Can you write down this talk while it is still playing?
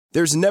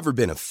There's never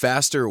been a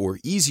faster or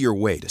easier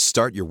way to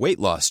start your weight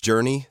loss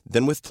journey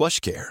than with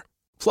PlushCare.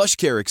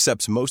 PlushCare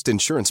accepts most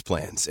insurance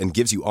plans and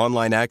gives you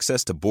online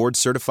access to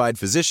board-certified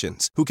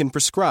physicians who can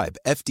prescribe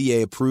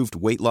FDA-approved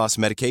weight loss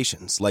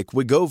medications like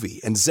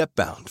Wegovy and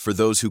Zepbound for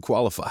those who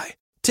qualify.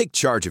 Take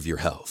charge of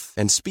your health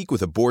and speak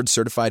with a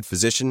board-certified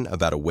physician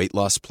about a weight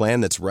loss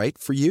plan that's right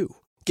for you.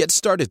 Get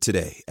started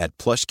today at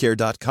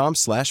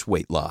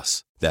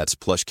plushcare.com/weight-loss. That's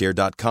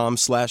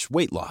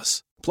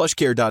plushcare.com/weight-loss.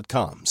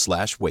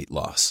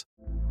 plushcare.com/weight-loss.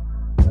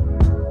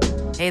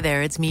 Hey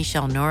there, it's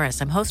Michelle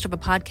Norris. I'm host of a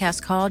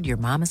podcast called Your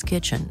Mama's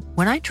Kitchen.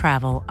 When I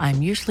travel,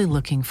 I'm usually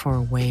looking for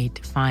a way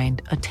to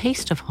find a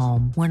taste of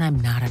home when I'm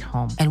not at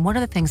home. And one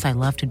of the things I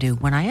love to do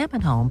when I am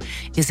at home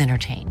is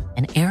entertain.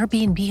 And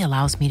Airbnb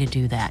allows me to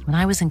do that. When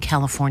I was in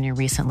California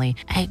recently,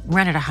 I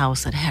rented a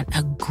house that had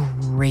a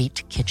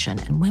great kitchen.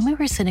 And when we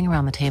were sitting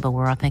around the table, we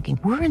were all thinking,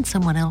 we're in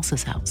someone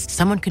else's house.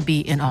 Someone could be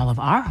in all of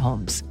our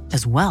homes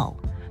as well.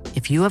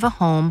 If you have a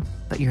home,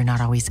 but you're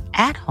not always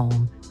at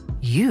home,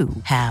 you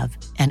have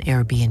an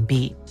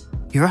Airbnb.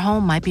 Your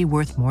home might be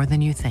worth more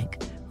than you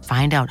think.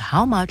 Find out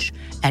how much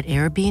at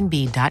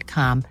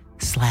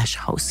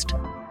airbnb.com/host.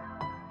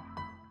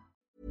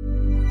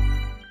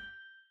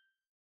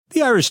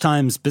 The Irish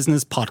Times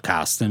Business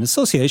Podcast in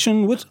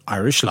association with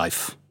Irish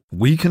Life.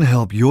 We can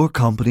help your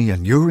company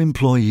and your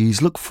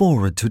employees look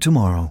forward to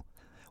tomorrow.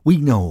 We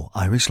know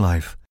Irish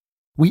Life.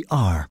 We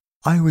are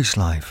Irish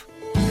Life.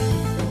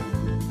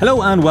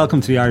 Hello and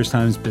welcome to the Irish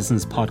Times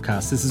Business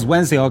Podcast. This is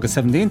Wednesday, August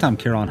 17th. I'm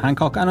Ciarán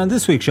Hancock, and on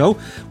this week's show,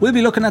 we'll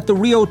be looking at the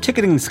Rio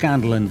ticketing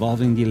scandal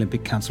involving the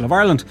Olympic Council of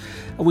Ireland.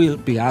 We'll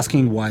be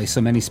asking why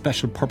so many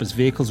special purpose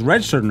vehicles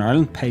registered in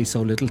Ireland pay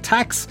so little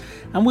tax,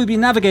 and we'll be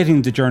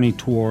navigating the journey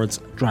towards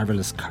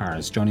driverless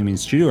cars. Joining me in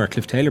studio are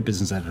Cliff Taylor,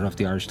 business editor of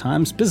the Irish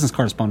Times, business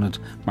correspondent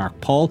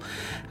Mark Paul,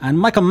 and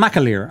Michael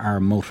McAleer, our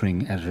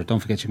motoring editor. Don't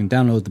forget you can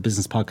download the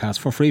business podcast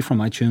for free from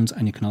iTunes,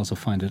 and you can also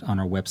find it on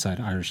our website,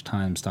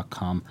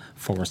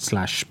 irishtimes.com/podcasts.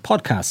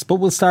 But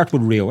we'll start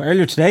with Rio.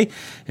 Earlier today,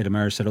 it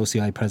emerged that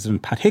OCI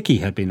President Pat Hickey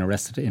had been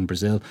arrested in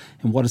Brazil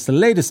in what is the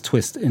latest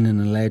twist in an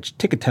alleged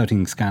ticket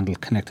touting scandal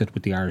connected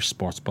with the Irish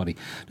sports body.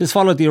 This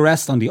followed the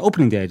arrest on the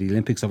opening day of the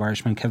Olympics of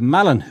Irishman Kevin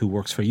Mallon, who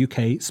works for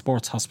UK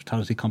sports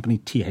hospitality company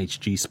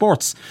THG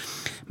Sports.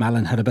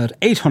 Mallon had about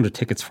 800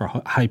 tickets for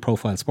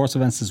high-profile sports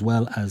events as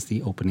well as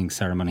the opening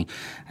ceremony,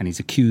 and he's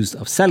accused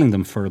of selling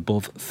them for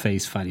above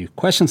face value.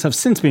 Questions have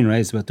since been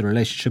raised about the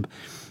relationship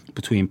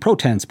between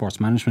Pro10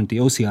 Sports Management, the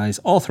OCI's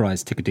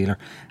authorised ticket dealer,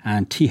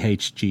 and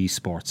THG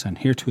Sports. And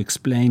here to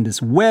explain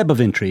this web of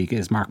intrigue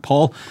is Mark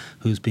Paul,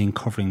 who's been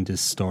covering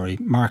this story.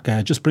 Mark,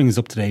 just bring us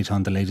up to date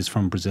on the latest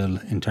from Brazil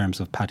in terms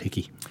of Pat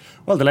Hickey.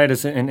 Well, the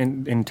latest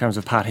in terms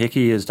of Pat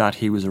Hickey is that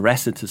he was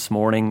arrested this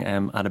morning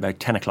at about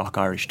 10 o'clock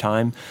Irish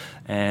time.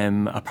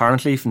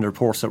 Apparently, from the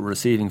reports that we're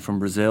receiving from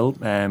Brazil,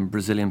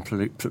 Brazilian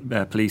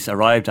police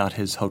arrived at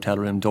his hotel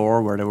room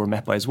door where they were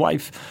met by his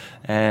wife,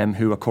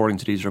 who, according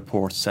to these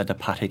reports, said that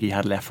Pat Hickey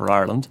had left for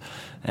Ireland.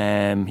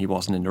 He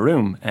wasn't in the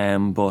room,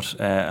 but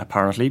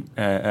apparently,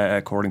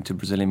 according to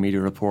Brazilian media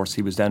reports,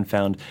 he was then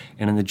found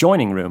in an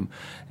adjoining room.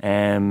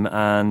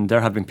 And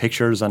there have been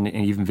pictures and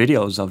even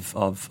videos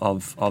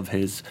of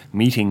his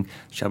meeting,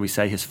 shall we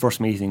say, his first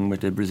meeting with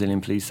the Brazilian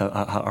police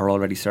are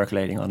already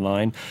circulating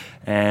online.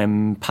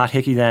 Pat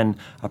Hickey then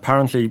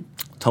apparently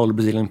told the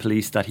Brazilian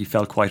police that he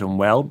felt quite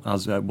unwell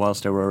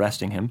whilst they were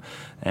arresting him,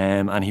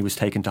 and he was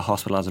taken to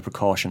hospital as a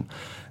precaution.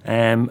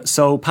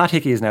 So Pat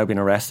Hickey has now been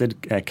arrested.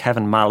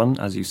 Kevin Mallon,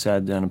 as you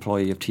said, an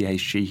employee of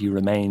THG, he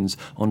remains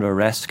under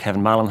arrest.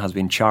 Kevin Mallon has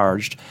been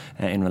charged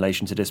in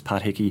relation to this.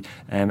 Pat Hickey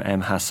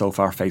has so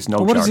far faced no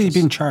charges. What has he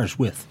been charged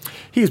with?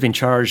 He has been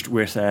charged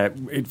with,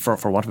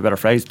 for want of a better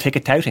phrase,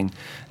 ticket touting.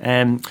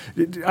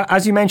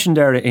 As you mentioned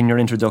there in your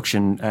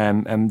introduction,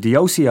 the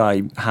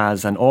OCI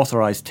has an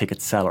authorised ticket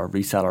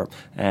reseller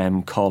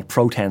called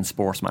Pro10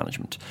 Sports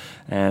Management.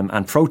 And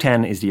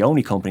Pro10 is the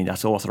only company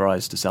that's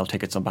authorised to sell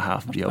tickets on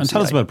behalf of the OCI. And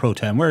tell us about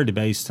Pro10. Where are they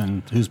based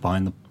and who's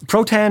behind them?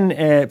 Pro10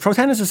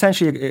 is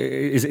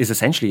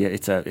essentially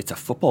it's a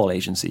football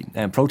agency.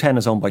 Pro10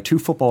 is owned by two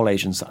football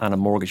agents and a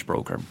mortgage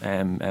broker.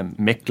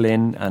 Mick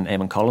Glynn and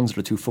Eamon Collins are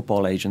the two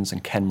football agents,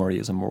 and Ken Murray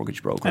is a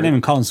mortgage broker. And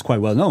Eamon Collins is quite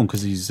well known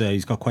because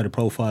he's got quite a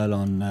profile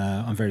on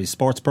various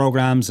sports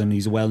programmes, and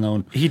he's a well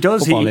known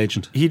football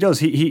agent. He does.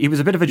 He was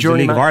a bit of a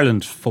journeyman. League of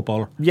Ireland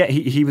footballer. Yeah,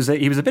 he was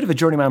a bit of a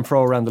journeyman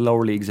pro around the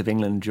lower leagues of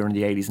England during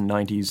the 80s and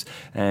 90s,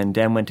 and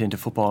then went into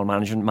football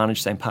management,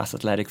 managed St. Pass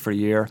Athletic for a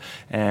year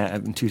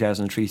in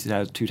 2003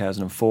 to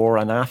 2004,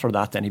 and after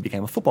that then he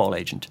became a football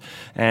agent.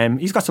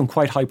 He's got some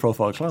quite high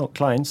profile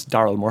clients.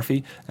 Daryl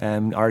Murphy,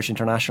 Irish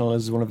International,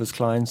 is one of his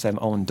clients.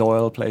 Owen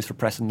Doyle plays for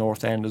Preston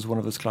North End, is one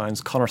of his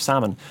clients. Conor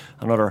Salmon,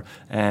 another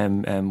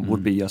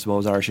would be, I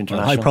suppose, Irish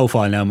International. Well, high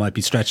profile now might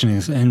be stretching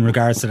in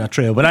regards to that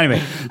trio, but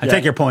anyway, I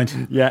take your point.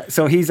 Yeah,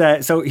 so he's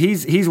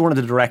one of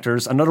the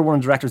directors. Another one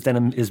of the directors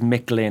then is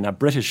Mick Glynn, a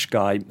British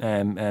guy,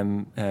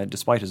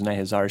 despite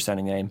his Irish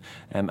sounding name,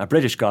 a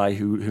British guy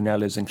who now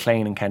lives in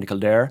Clane in County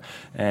Kildare.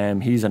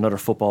 He's another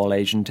football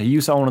agent. He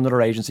used to own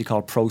another agency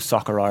called Pro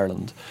Soccer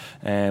Ireland,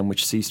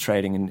 which ceased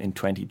trading in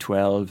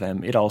 2012.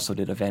 It also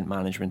did event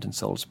management and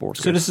sold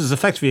sports. So this is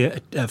effectively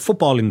a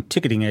footballing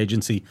ticketing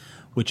agency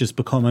which has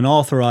become an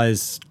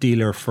authorised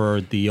dealer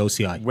for the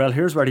OCI. Well,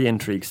 here's where the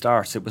intrigue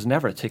starts. It was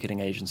never a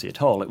ticketing agency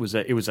at all. It was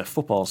a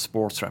football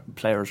sports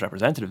players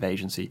representative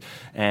agency,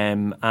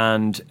 and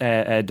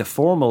the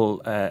formal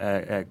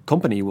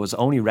company was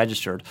only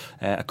registered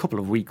a couple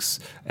of weeks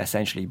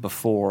essentially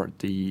before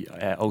the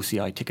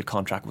OCI ticket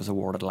contract was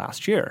awarded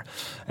last year.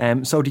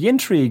 So the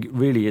intrigue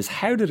really is,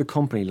 how did a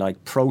company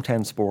like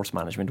Pro10 Sports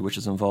Management, which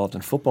is involved in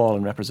football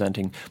and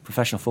representing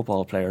professional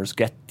football players,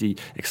 get the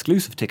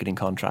exclusive ticketing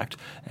contract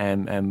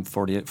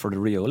for the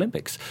Rio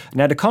Olympics?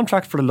 Now, the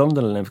contract for the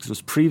London Olympics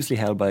was previously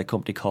held by a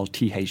company called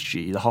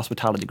THG, the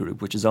hospitality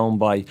group, which is owned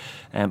by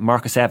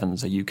Marcus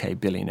Evans, a UK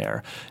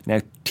billionaire.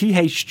 Now,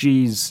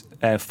 THG's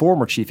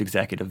former chief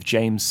executive,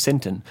 James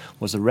Sinton,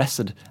 was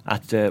arrested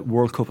at the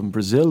World Cup in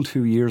Brazil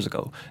 2 years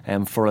ago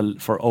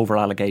for over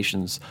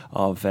allegations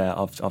of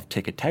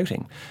ticket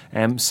touting.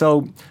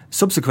 So,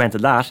 subsequent to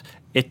that,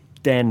 it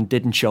then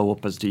didn't show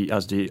up as the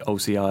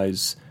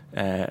OCI's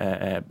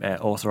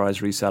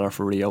authorised reseller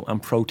for Rio,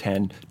 and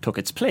Pro10 took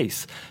its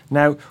place.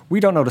 Now,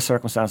 we don't know the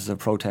circumstances of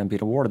Pro10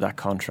 being awarded that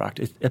contract.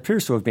 It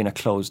appears to have been a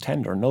closed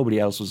tender. Nobody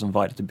else was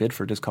invited to bid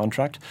for this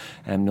contract,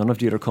 and none of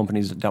the other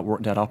companies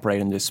that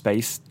operate in this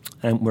space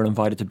were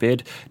invited to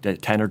bid. The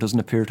tender doesn't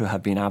appear to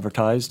have been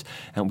advertised,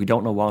 and we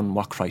don't know on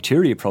what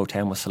criteria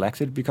Pro10 was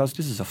selected, because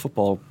this is a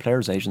football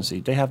players agency.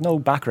 They have no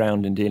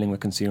background in dealing with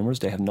consumers.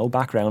 They have no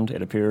background,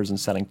 it appears, in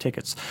selling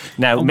tickets.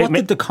 Now, and what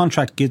did the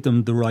contract give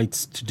them the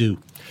rights to do?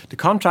 The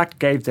contract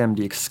gave them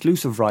the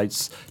exclusive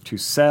rights to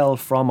sell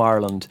from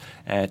Ireland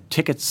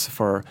tickets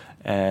for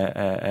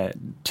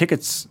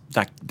tickets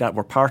that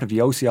were part of the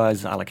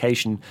OCI's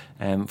allocation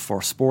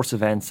for sports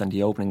events and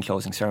the opening and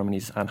closing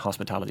ceremonies and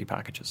hospitality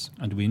packages.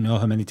 And do we know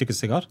how many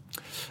tickets they got?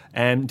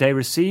 They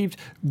received,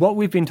 what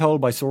we've been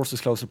told by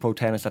sources close to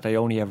Pro10 is that they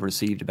only ever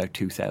received about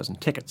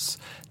 2,000 tickets.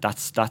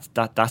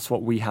 That's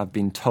what we have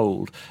been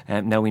told.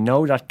 Now, we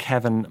know that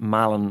Kevin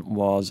Mallon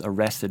was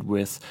arrested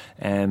with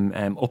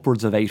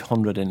upwards of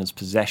 800 in his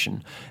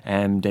possession.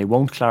 They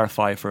won't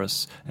clarify for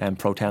us,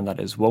 Pro10 that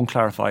is, won't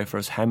clarify for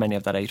us how many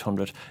of that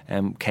 800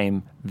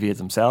 came via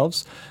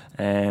themselves.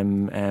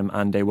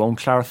 And they won't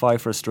clarify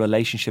for us the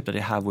relationship that they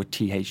have with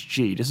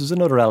THG. This is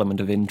another element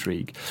of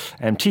intrigue.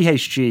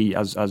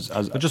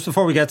 THG, But just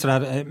before we get to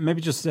that,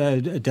 maybe just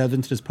delve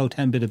into this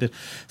Pro10 bit a bit.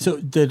 So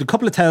the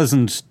couple of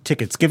thousand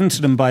tickets given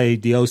to them by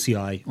the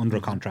OCI under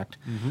a contract.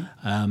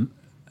 Mm-hmm.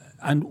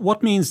 And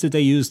what means did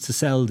they use to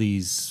sell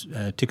these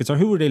tickets, or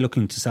who were they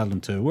looking to sell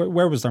them to?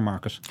 Where was their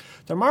market?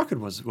 Their market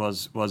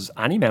was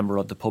any member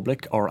of the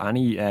public or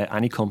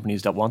any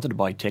companies that wanted to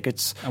buy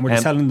tickets. And were they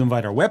selling them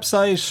via their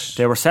website?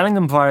 They were selling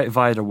them via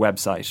their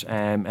website.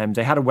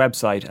 They had a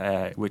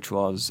website which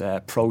was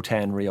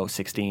Pro10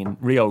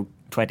 Rio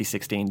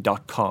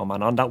 2016.com,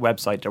 and on that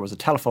website there was a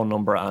telephone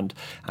number and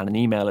an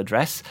email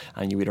address,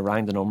 and you either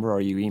rang the number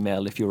or you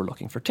emailed if you were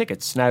looking for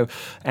tickets. Now,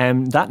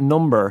 that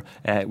number,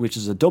 which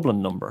is a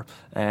Dublin number,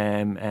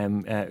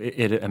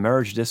 it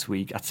emerged this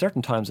week at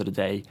certain times of the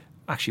day,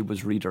 actually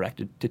was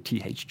redirected to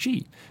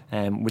THG,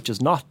 which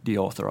is not the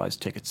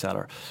authorised ticket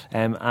seller.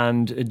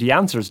 And the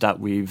answers that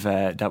we've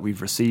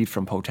received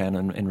from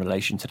Pro10 in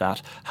relation to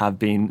that have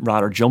been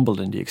rather jumbled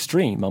in the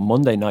extreme. On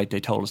Monday night, they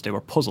told us they were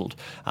puzzled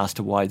as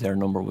to why their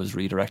number was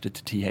redirected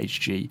to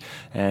THG.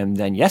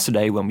 Then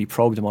yesterday, when we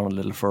probed them on a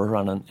little further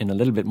and in a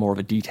little bit more of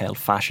a detailed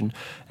fashion,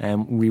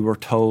 we were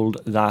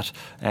told that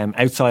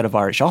outside of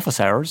Irish office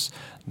hours,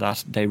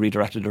 that they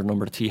redirected their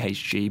number to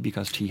THG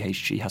because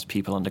THG has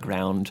people on the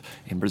ground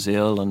in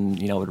Brazil,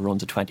 and it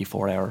runs a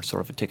 24-hour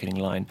sort of a ticketing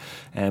line.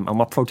 And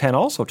what Pro10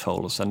 also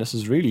told us, and this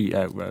is really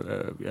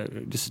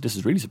this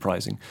is really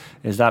surprising,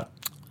 is that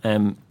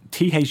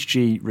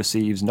THG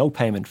receives no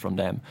payment from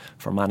them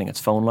for manning its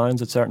phone lines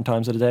at certain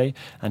times of the day,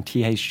 and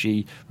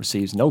THG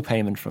receives no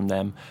payment from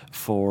them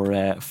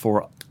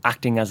for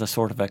acting as a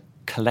sort of a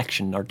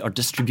collection or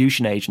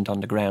distribution agent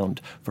on the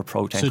ground for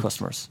Pro10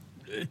 customers.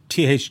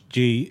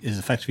 THG is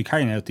effectively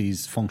carrying out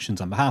these functions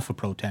on behalf of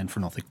Pro10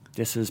 for nothing.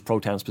 This is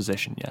Pro10's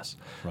position, yes.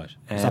 Right.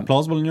 Is that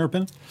plausible in your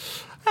opinion?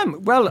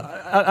 Well,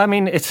 I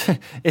mean, it's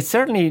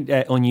certainly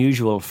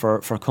unusual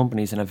for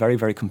companies in a very,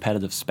 very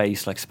competitive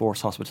space like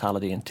sports,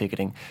 hospitality and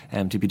ticketing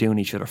to be doing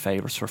each other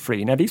favours for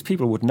free. Now, these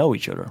people would know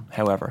each other,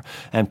 however.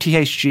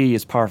 THG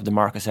is part of the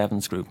Marcus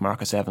Evans group.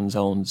 Marcus Evans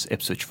owns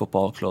Ipswich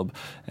Football Club.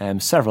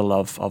 Several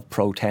of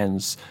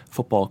Pro10's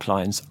football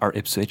clients are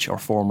Ipswich or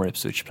former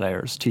Ipswich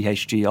players.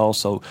 THG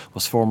also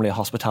was formerly a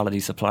hospitality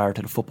supplier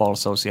to the Football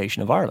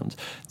Association of Ireland.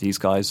 These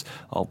guys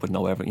would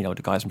know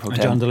the guys in Pro 10.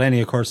 And John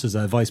Delaney, of course, is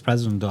a vice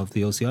president of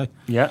the OCI.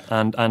 Yeah,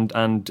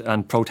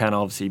 and Pro 10,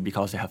 obviously,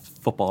 because they have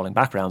footballing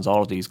backgrounds,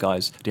 all of these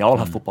guys, they all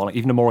have footballing.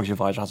 Even the mortgage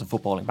advisor has a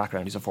footballing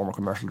background. He's a former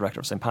commercial director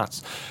of St.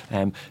 Pat's.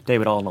 They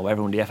would all know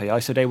everyone in the FAI,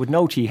 so they would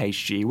know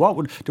THG.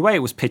 The way it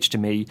was pitched to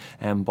me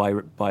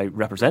by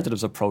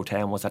representatives of Pro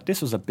 10 was that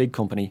this was a big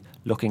company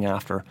looking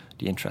after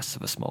the interests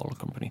of a smaller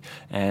company.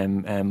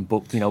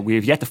 But we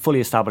have yet to fully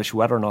establish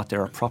whether or not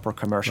there are proper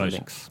commercial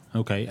links.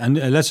 Okay, and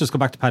let's just go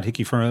back to Pat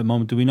Hickey for a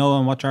moment. Do we know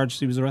on what charges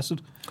he was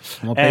arrested?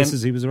 On what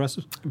basis he was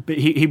arrested?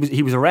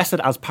 He was arrested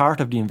as part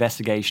of the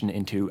investigation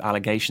into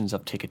allegations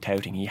of ticket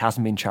touting. He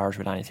hasn't been charged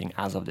with anything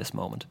as of this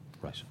moment.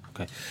 Right,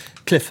 okay.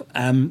 Cliff,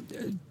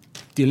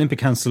 the Olympic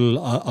Council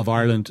of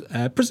Ireland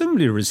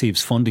presumably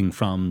receives funding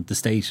from the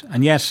state,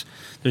 and yet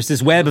there's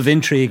this web of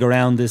intrigue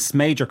around this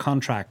major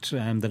contract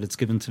that it's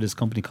given to this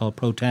company called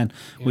Pro 10,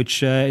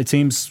 which it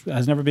seems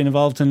has never been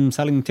involved in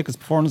selling tickets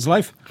before in its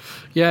life.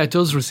 Yeah, it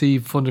does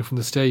receive funding from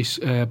the state,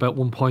 about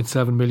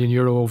 €1.7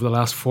 million over the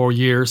last 4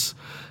 years.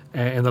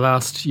 In the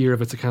last year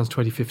of its accounts,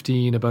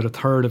 2015, about a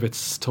third of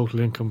its total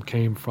income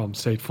came from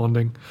state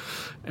funding.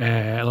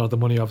 A lot of the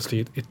money, obviously,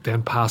 it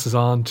then passes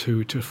on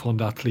to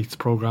fund athletes'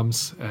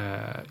 programmes,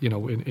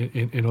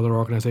 in other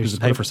organisations. Does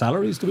it pay for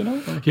salaries, do we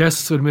know? Or? Yes,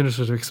 so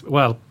administrative.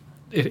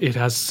 It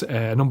has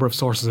a number of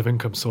sources of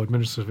income, so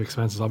administrative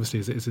expenses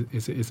obviously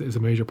is a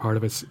major part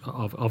of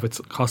its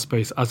cost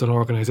base as an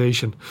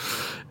organisation.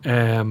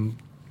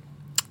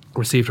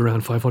 Received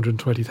around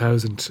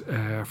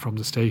 520,000 from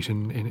the state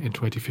in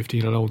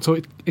 2015 alone. So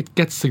it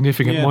gets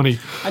significant money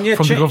and yet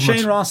from the government.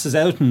 Shane Ross is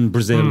out in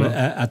Brazil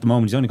at the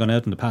moment. He's only gone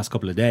out in the past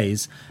couple of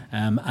days,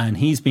 and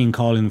he's been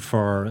calling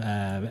for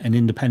an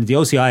independent. The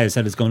OCI has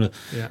said it's going to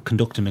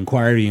conduct an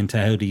inquiry into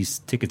how these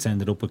tickets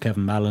ended up with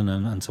Kevin Mallon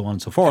and so on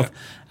and so forth.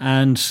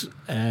 And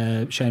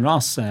Shane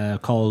Ross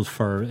called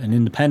for an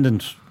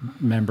independent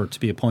member to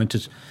be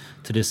appointed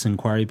to this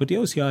inquiry, but the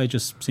OCI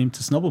just seemed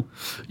to snubble.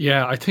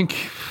 Yeah, I think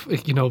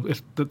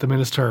the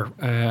minister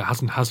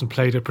hasn't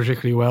played it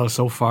particularly well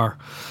so far.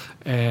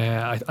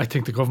 I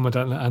think the government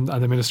and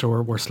the minister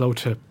were slow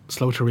to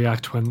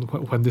react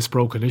when this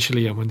broke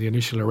initially, and when the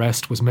initial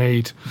arrest was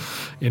made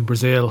in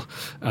Brazil.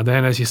 And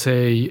then, as you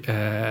say,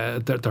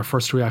 their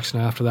first reaction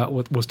after that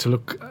was to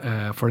look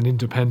for an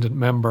independent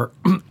member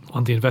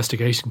on the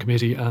investigation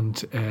committee,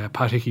 and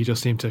Pat Hickey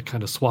just seemed to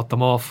kind of swat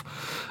them off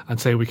and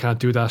say we can't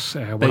do that.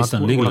 We're not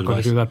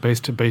going to do that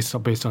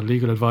based on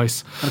legal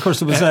advice. And of course,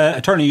 there was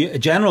Attorney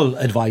General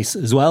advice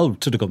as well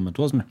to the government,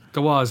 wasn't there?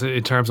 There was,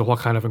 in terms of what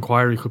kind of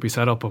inquiry could be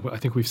set up. I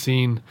think we've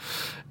seen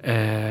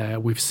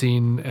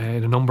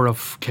in a number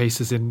of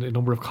cases, in a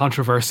number of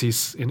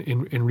controversies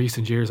in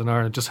recent years in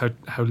Ireland, just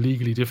how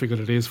legally difficult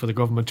it is for the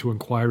government to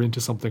inquire into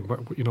something,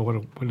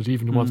 when it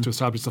even wants to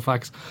establish the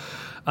facts.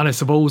 And I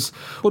suppose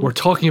we're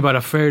talking about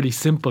a fairly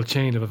simple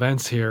chain of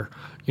events here.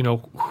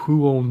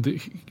 Who owned the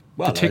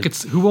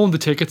tickets? Who owned the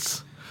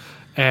tickets?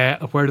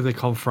 Where do they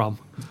come from?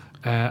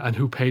 And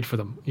who paid for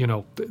them?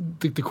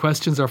 The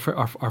questions are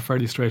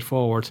fairly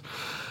straightforward.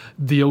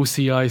 The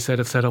OCI said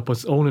it set up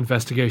its own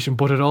investigation,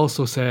 but it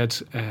also said,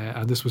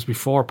 and this was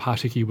before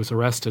Pat Hickey was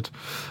arrested,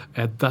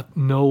 that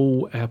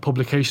no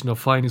publication of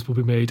findings will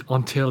be made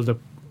until the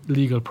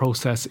legal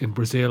process in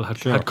Brazil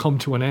had come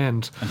to an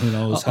end. And who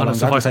knows how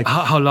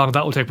long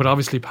that will take. But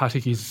obviously Pat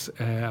Hickey's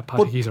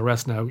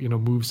arrest now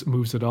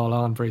moves it all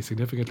on very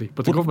significantly.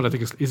 But the government, I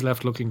think, is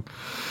left looking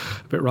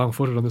a bit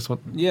wrong-footed on this one.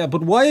 Yeah,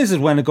 but why is it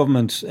when a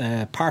government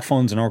part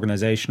funds an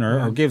organisation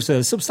or gives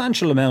a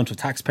substantial amount of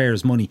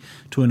taxpayers' money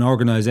to an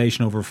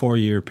organisation over a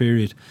 4-year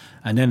period,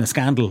 and then a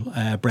scandal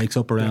breaks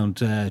up around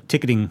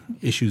ticketing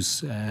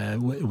issues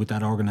with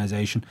that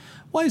organisation,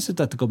 why is it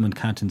that the government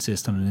can't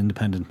insist on an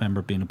independent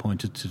member being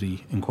appointed to the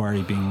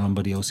inquiry being run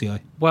by the OCI?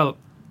 Well,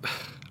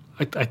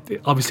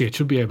 obviously it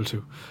should be able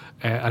to.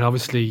 And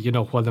obviously,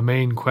 while the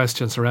main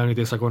questions surrounding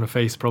this are going to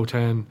face Pro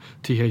 10,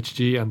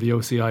 THG and the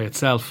OCI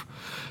itself,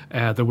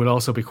 there will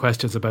also be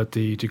questions about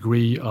the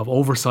degree of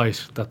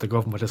oversight that the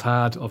government has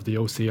had of the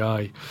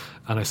OCI,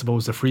 and I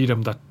suppose the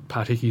freedom that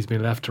Pat Hickey's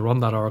been left to run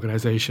that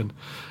organisation.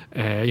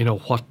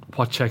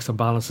 What checks and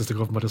balances the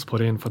government has put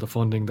in for the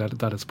funding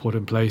that it's put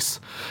in place.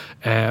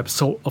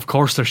 So of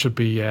course there should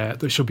be a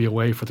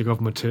way for the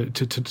government to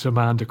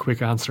demand a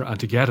quick answer and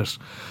to get it.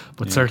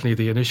 But certainly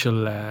the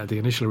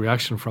initial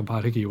reaction from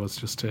Pat Hickey was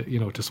just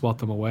to swat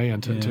them away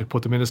and to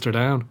put the minister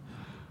down.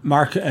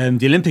 Mark,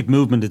 the Olympic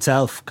movement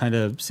itself kind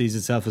of sees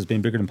itself as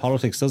being bigger than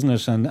politics, doesn't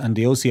it? And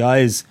the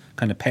OCI's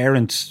kind of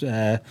parent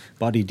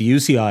body, the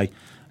UCI,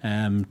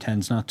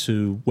 tends not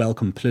to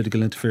welcome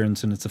political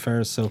interference in its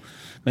affairs. So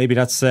maybe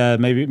that's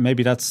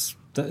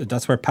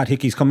where Pat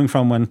Hickey's coming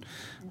from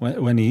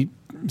when he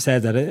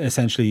said that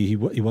essentially he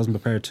wasn't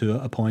prepared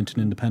to appoint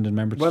an independent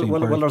member to the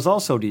inquiry. Well, there's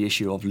also the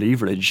issue of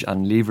leverage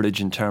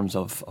in terms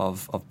of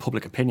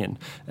public opinion.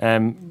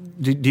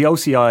 The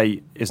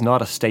OCI is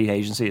not a state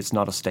agency, it's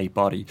not a state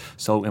body.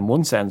 So in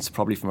one sense,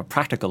 probably from a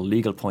practical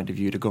legal point of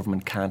view, the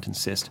government can't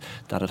insist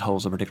that it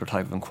holds a particular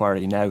type of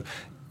inquiry. Now,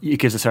 it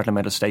gives a certain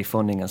amount of state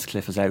funding, as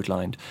Cliff has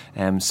outlined.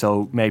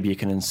 So maybe you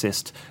can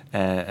insist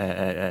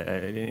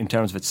in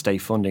terms of its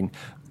state funding.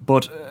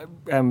 But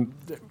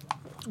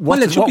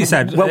well, it should be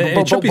said.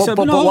 It should be said.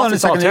 No, hold on a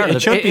second.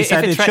 It should be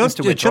said.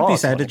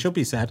 It should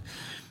be said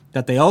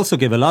that they also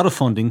give a lot of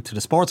funding to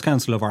the Sports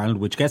Council of Ireland,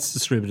 which gets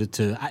distributed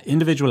to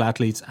individual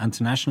athletes and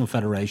to national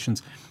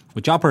federations,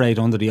 which operate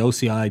under the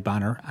OCI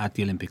banner at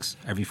the Olympics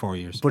every 4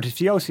 years. But if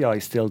the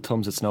OCI still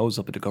thumbs its nose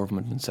up at the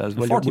government and says,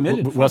 well, 40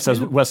 million.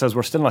 Says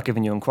we're still not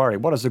giving you inquiry,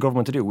 what is the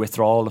government to do?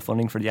 Withdraw all the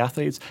funding for the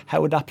athletes?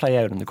 How would that play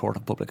out in the court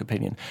of public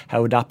opinion?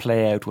 How would that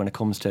play out when it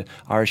comes to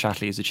Irish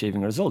athletes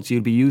achieving results?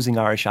 You'd be using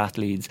Irish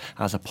athletes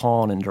as a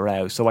pawn in the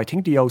row. So I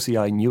think the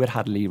OCI knew it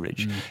had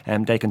leverage.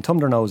 They can thumb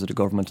their nose at the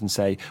government and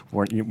say,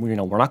 we're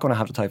not going to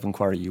have the type of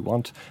inquiry you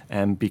want,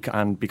 and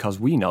because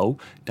we know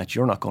that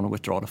you're not going to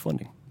withdraw the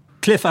funding.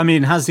 Cliff, I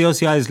mean, has the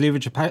OCI's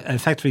leverage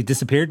effectively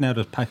disappeared now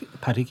that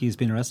Pat Hickey has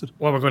been arrested?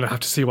 Well, we're going to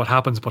have to see what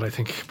happens, but I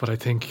think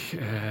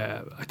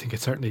it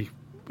certainly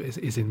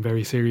is in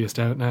very serious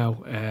doubt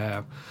now.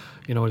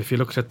 If you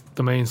look at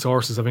the main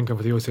sources of income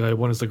for the OCI,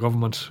 one is the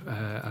government,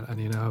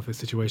 and you now have a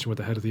situation where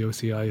the head of the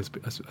OCI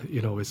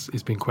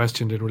is being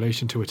questioned in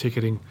relation to a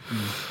ticketing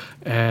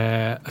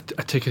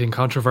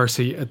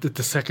controversy.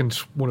 The second,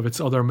 one of its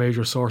other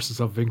major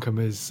sources of income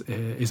is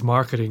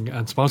marketing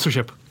and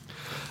sponsorship.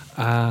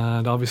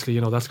 And obviously,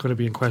 that's going to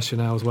be in question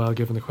now as well,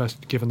 given the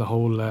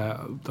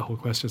whole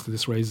questions that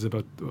this raises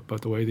about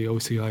the way the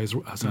OCI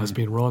has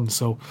been run.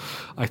 So,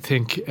 I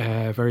think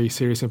very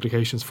serious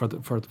implications for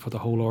the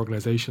whole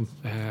organisation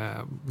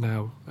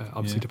now.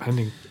 Obviously,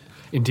 depending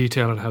in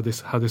detail on how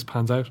this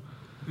pans out.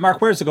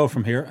 Mark, where does it go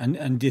from here?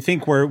 And do you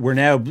think we're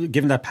now,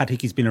 given that Pat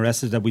Hickey's been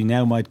arrested, that we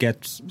now might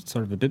get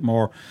sort of a bit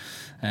more?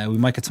 We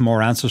might get some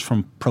more answers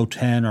from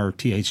Pro10 or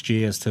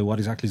THG as to what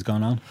exactly has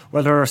gone on.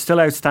 Well, there are still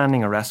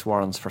outstanding arrest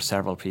warrants for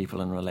several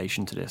people in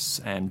relation to this.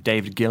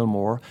 David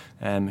Gilmore,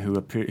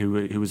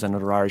 who is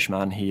another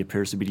Irishman, he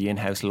appears to be the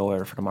in-house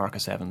lawyer for the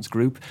Marcus Evans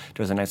Group.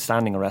 There's an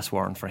outstanding arrest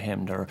warrant for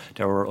him. There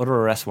were other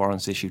arrest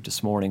warrants issued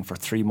this morning for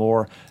three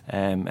more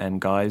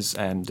guys.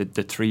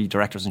 The three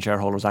directors and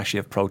shareholders actually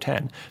of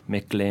Pro10,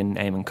 Mick Glynn,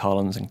 Eamon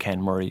Collins and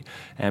Ken Murray.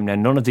 Now,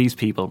 none of these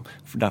people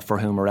for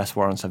whom arrest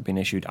warrants have been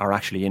issued are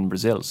actually in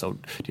Brazil, so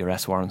the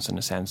arrest warrants, in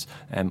a sense,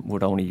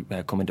 would only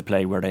come into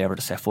play were they ever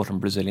to set foot on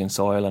Brazilian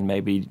soil, and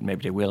maybe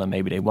they will and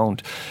maybe they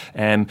won't.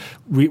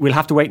 We'll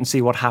have to wait and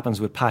see what happens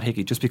with Pat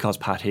Hickey. Just because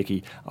Pat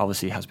Hickey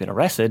obviously has been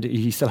arrested,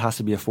 he still has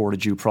to be afforded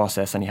due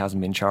process, and he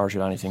hasn't been charged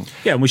with anything.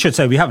 Yeah, and we should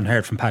say we haven't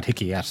heard from Pat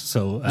Hickey yet.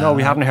 So no,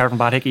 we haven't heard from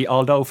Pat Hickey,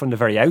 although from the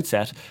very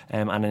outset,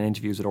 and in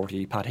interviews with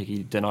RTE, Pat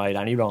Hickey denied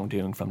any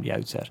wrongdoing from the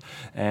outset.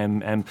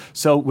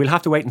 So we'll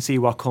have to wait and see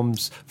what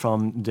comes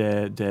from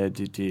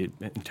the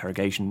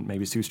interrogation.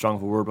 Maybe it's too strong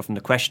of a word, but from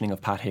the questioning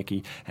of Pat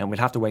Hickey, and we'll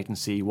have to wait and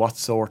see what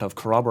sort of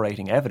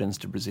corroborating evidence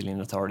the Brazilian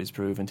authorities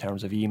prove in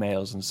terms of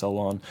emails and so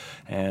on.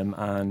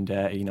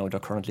 They're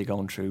currently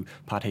going through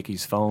Pat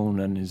Hickey's phone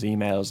and his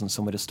emails, and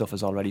some of the stuff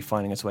is already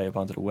finding its way up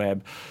onto the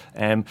web.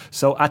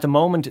 So at the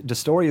moment, the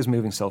story is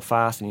moving so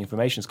fast and the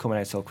information is coming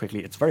out so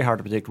quickly, it's very hard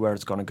to predict where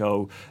it's going to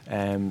go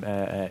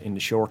in the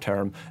short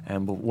term.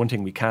 But one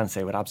thing we can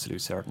say with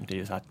absolute certainty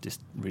is that this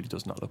really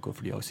does not look good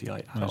for the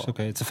OCI at all.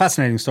 Okay, it's a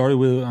fascinating story.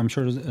 I'm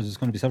sure there's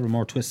going to be several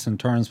more twists and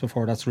turns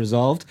before that's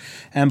resolved.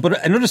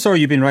 But another story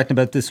you've been writing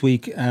about this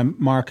week,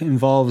 Mark,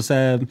 involves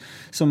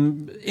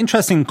some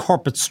interesting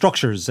corporate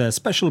structures,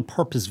 special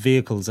purpose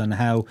vehicles, and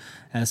how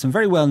some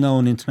very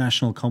well-known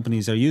international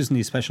companies are using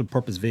these special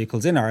purpose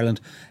vehicles in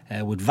Ireland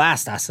with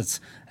vast assets,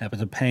 but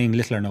they're paying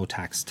little or no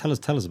tax. Tell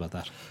us about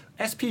that.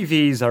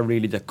 SPVs are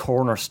really the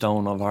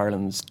cornerstone of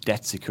Ireland's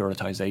debt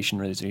securitisation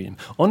regime.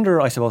 Under,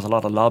 I suppose, a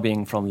lot of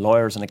lobbying from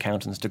lawyers and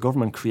accountants, the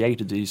government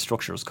created these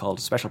structures called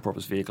special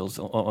purpose vehicles,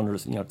 under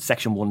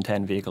Section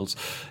 110 vehicles,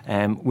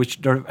 which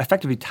they're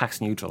effectively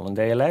tax neutral, and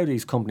they allow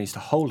these companies to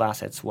hold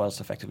assets whilst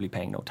effectively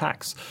paying no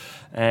tax.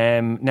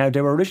 Now,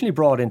 they were originally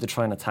brought in to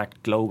try and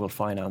attack global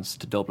finance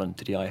to Dublin,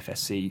 to the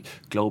IFSC,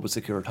 global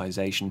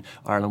securitisation.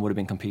 Ireland would have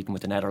been competing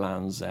with the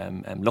Netherlands,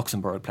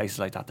 Luxembourg, places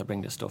like that to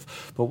bring this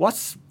stuff. But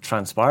what's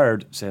transpired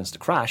since the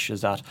crash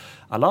is that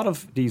a lot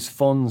of these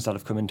funds that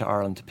have come into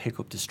Ireland to pick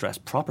up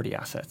distressed property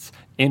assets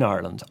in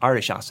Ireland,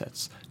 Irish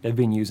assets, they've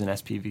been using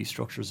SPV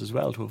structures as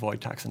well to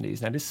avoid tax on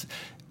these. Now, this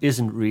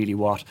isn't really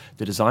what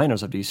the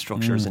designers of these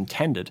structures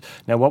intended.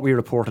 Now, what we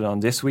reported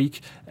on this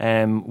week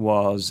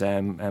was,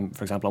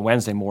 for example, on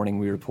Wednesday morning,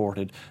 we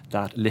reported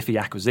that Liffey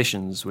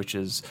Acquisitions, which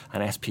is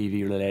an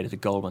SPV related to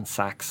Goldman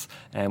Sachs,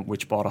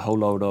 which bought a whole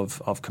load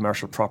of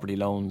commercial property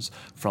loans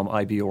from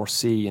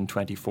IBRC in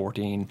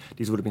 2014.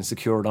 These would have been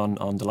secured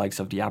on the likes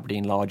of the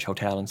Aberdeen Lodge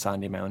Hotel in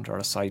Sandymount, or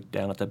a site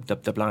down at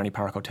the Blarney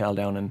Park Hotel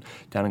down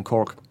in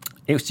Cork.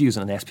 It was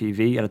using an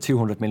SPV at a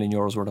 €200 million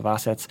worth of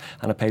assets,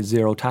 and it paid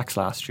zero tax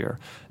last year.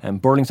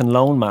 Burlington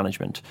Loan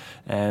Management,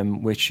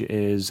 which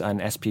is an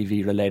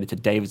SPV related to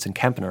Davidson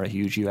Kempner, a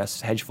huge US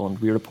hedge fund,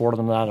 we reported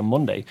on that on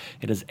Monday.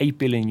 It has €8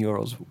 billion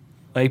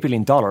 $8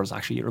 billion,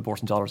 actually, it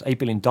reports in dollars, $8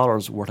 billion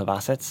worth of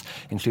assets,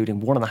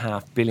 including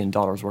 $1.5 billion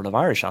worth of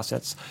Irish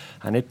assets,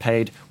 and it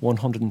paid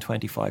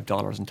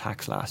 $125 in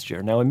tax last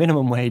year. Now, a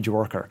minimum wage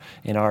worker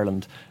in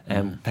Ireland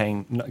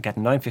getting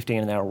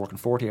 $9.15 an hour, working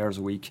 40 hours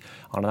a week,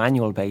 on an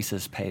annual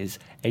basis pays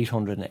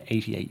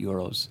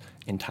 €888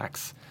 in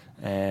tax.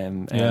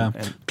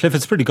 Cliff,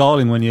 it's pretty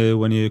galling when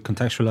you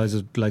contextualise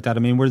it like that. I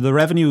mean, were the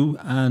revenue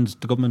and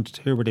the government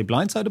here, were they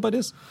blindsided by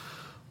this?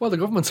 Well, the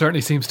government certainly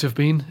seems to have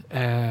been.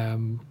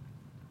 And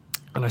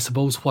I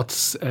suppose what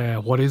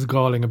is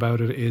galling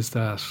about it is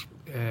that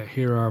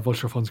here are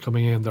vulture funds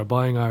coming in. They're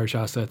buying Irish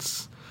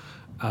assets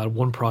at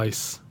one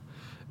price.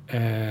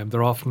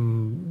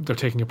 They're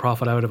taking a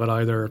profit out of it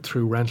either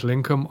through rental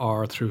income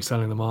or through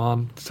selling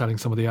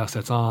some of the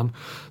assets on.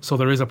 So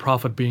there is a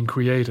profit being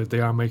created.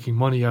 They are making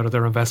money out of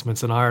their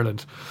investments in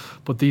Ireland,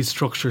 but these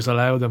structures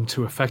allow them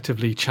to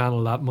effectively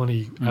channel that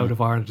money out of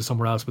Ireland to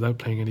somewhere else without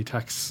paying any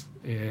tax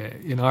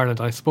in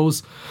Ireland. I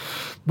suppose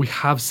we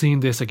have seen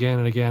this again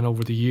and again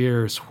over the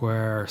years,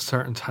 where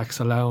certain tax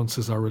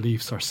allowances or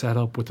reliefs are set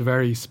up with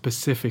very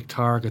specific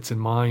targets in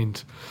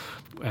mind.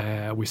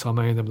 We saw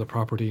many of them in the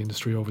property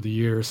industry over the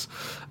years,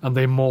 and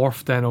they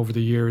morphed then over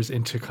the years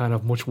into kind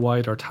of much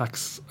wider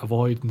tax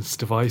avoidance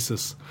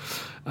devices.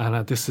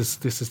 And this is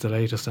the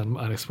latest, and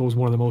I suppose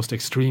one of the most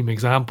extreme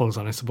examples.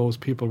 And I suppose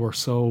people are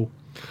so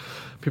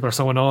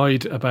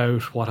annoyed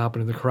about what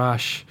happened in the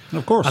crash,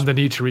 of course, and the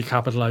need to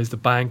recapitalise the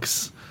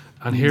banks.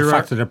 And the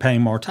fact that they're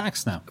paying more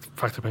tax now. The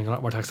fact they're paying a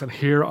lot more tax. And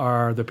here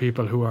are the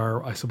people who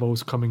are, I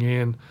suppose, coming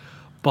in,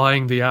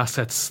 buying the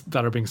assets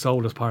that are being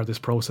sold as part of this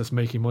process,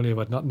 making money of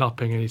it, not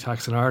paying any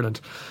tax in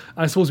Ireland.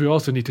 And I suppose we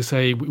also need to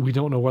say we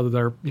don't know whether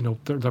they're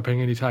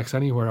paying any tax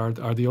anywhere.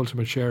 Are the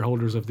ultimate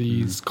shareholders of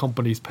these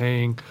companies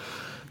paying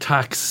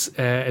tax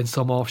in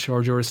some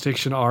offshore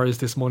jurisdiction, or is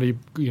this money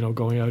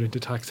going out into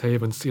tax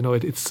havens?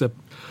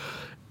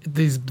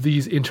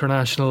 These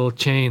international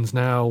chains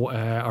now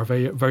are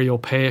very, very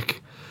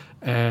opaque.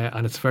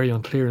 And it's very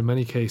unclear in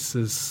many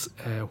cases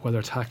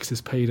whether tax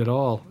is paid at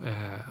all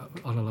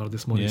on a lot of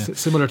this money. Yeah.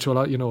 Similar to a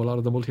lot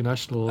of the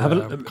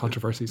multinational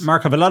controversies.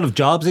 Mark, have a lot of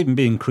jobs even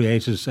being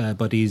created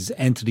by these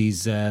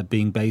entities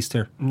being based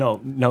here? No.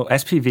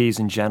 SPVs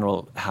in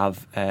general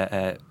have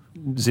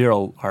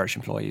zero Irish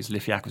employees.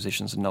 Liffey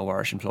Acquisitions had no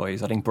Irish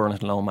employees. I think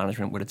Burnet Loan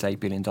Management, with its $8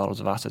 billion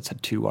of assets,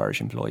 had 2 Irish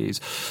employees.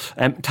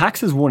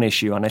 Tax is one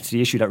issue, and it's the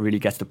issue that really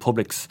gets the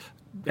public's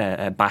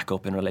back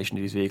up in relation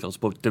to these vehicles.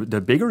 But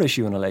the bigger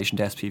issue in relation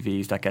to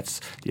SPVs that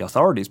gets the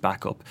authorities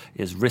back up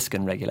is risk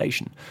and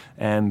regulation.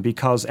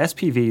 Because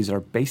SPVs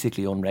are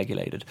basically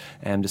unregulated.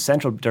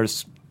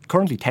 There's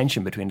currently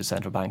tension between the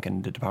central bank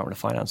and the Department of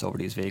Finance over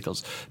these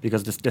vehicles,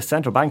 because the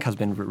central bank has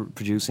been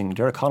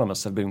their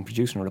economists have been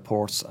producing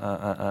reports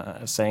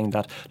saying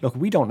that, look,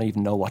 we don't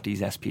even know what these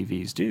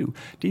SPVs do.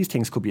 These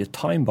things could be a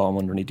time bomb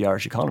underneath the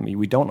Irish economy.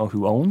 We don't know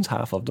who owns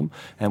half of them,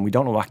 and we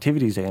don't know what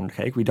activities they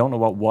undertake. We don't know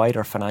what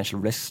wider financial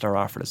risks there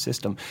are for the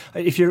system.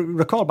 If you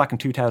recall, back in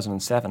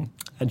 2007,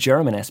 a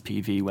German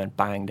SPV went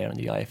bang down in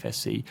the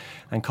IFSC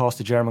and cost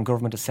the German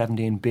government a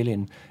 €17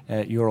 billion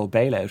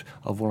bailout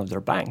of one of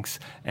their banks.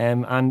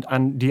 And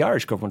the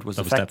Irish government was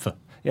DEFA.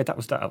 Yeah, that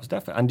was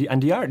DEFA.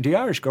 And the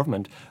Irish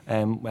government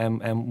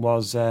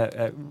was,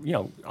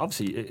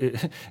 obviously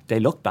they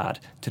looked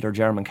bad to their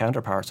German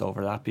counterparts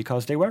over that,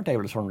 because they weren't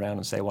able to turn around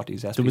and say what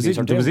these SPVs are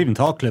doing. There was even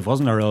talk, Cliff,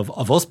 wasn't there,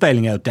 of us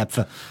bailing out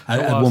DEFA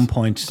at one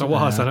point. There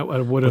was, and it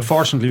would have. But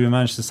fortunately, we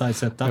managed to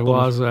sidestep that. It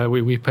was.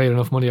 We paid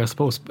enough money, I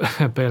suppose,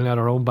 bailing out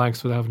our own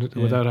banks without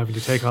having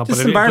to take on. It's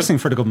embarrassing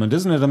for the government,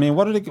 isn't it? I mean,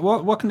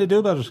 what can they do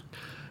about it?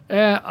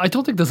 I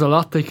don't think there's a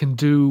lot they can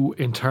do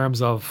in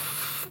terms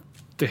of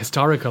the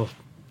historical,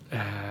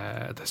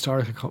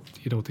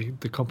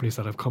 the companies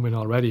that have come in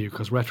already,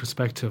 because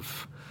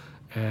retrospective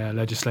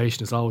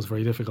legislation is always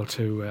very difficult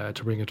to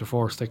bring into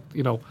force. They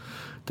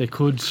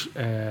could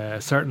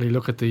certainly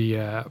look at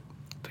the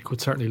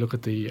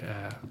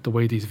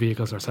way these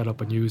vehicles are set up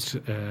and used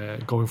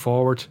going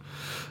forward.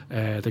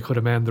 They could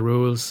amend the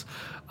rules.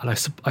 And I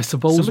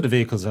suppose some of the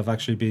vehicles have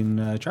actually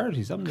been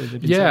charities, haven't they?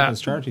 They've been set up as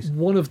charities.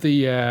 One of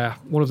the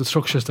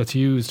structures that's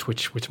used,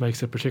 which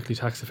makes it particularly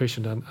tax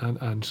efficient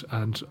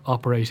and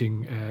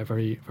operating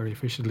very, very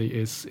efficiently,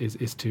 is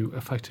to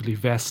effectively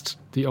vest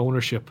the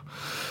ownership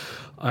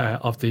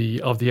of the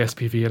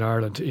SPV in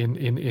Ireland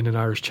in an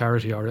Irish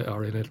charity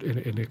or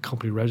in a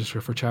company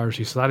registered for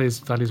charity. So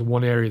that is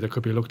one area that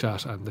could be looked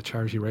at, and the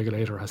charity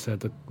regulator has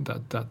said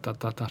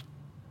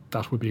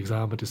that would be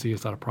examined to see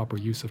is that a proper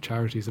use of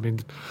charities. I mean,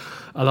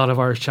 a lot of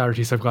Irish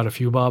charities have got a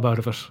few bob out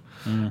of it.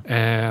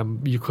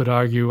 You could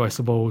argue, I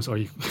suppose, or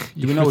do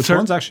we know which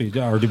ones actually,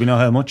 or do we know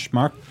how much,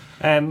 Mark?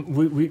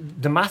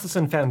 The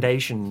Matheson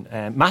Foundation,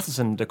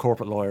 Matheson, the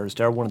corporate lawyers,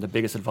 they're one of the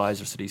biggest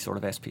advisors to these sort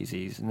of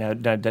SPCs. Now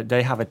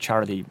they have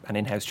an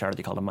in-house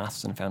charity called the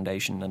Matheson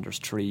Foundation, and there's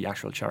 3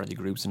 actual charity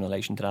groups in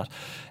relation to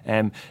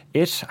that.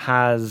 It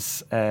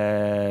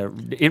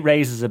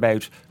raises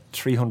about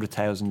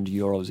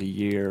 €300,000 a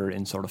year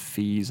in sort of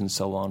fees and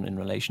so on in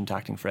relation to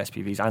acting for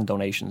SPVs and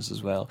donations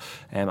as well.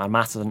 And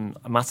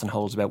Matson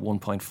holds about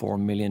 €1.4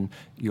 million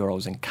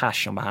in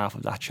cash on behalf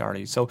of that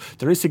charity. So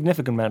there is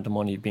significant amount of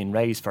money being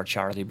raised for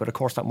charity, but of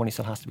course that money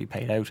still has to be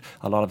paid out.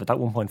 A lot of it, that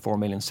 1.4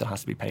 million, still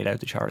has to be paid out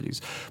to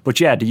charities. But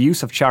yeah, the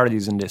use of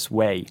charities in this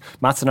way,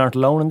 Matson aren't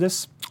alone in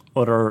this.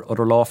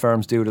 Other law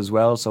firms do it as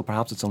well, so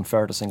perhaps it's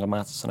unfair to single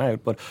Matson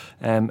out. But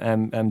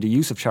the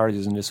use of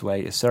charities in this way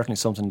is certainly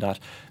something that,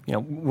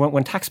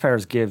 when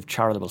taxpayers give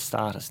charitable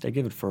status, they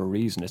give it for a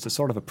reason. It's a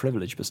sort of a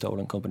privilege bestowed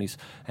on companies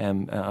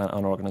and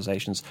on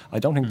organisations. I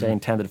don't think they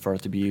intended for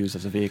it to be used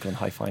as a vehicle in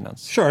high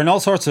finance. Sure, and all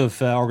sorts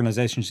of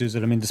organisations use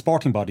it. I mean, the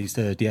sporting bodies,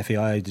 the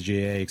FAI, the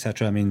GAA,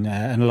 etc. I mean,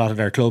 and a lot of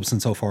their clubs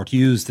and so forth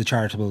use the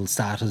charitable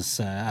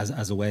status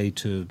as a way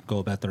to go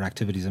about their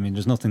activities. I mean,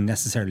 there's nothing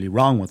necessarily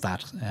wrong with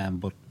that,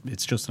 but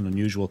it's just an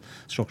unusual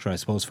structure, I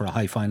suppose, for a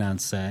high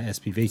finance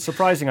SPV.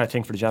 Surprising, I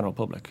think, for the general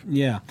public.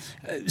 Yeah.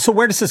 So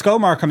where does this go,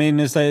 Mark? I mean,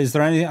 is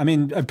there any? I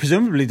mean,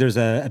 presumably there's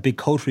a big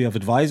coterie of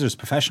advisors,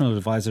 professional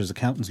advisors,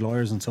 accountants,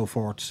 lawyers, and so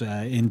forth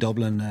in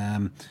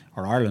Dublin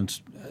or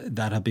Ireland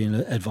that have been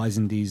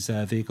advising these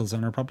vehicles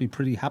and are probably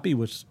pretty happy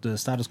with the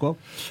status quo.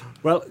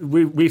 Well,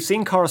 we've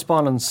seen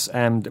correspondence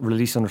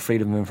released under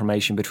Freedom of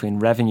Information between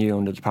Revenue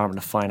and the Department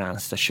of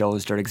Finance that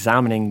shows they're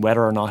examining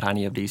whether or not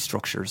any of these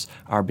structures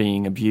are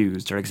being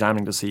abused. They're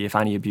examining to see if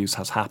any abuse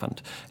has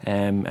happened.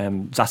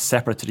 That's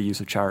separate to the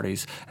use of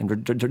charities.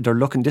 And they're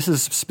looking, this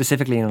is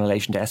specifically in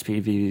relation to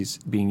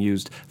SPVs being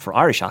used for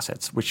Irish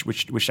assets,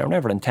 which they're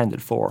never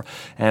intended for.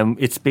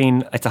 It's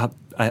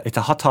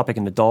a hot topic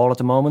in the Dáil at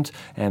the moment.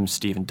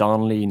 Stephen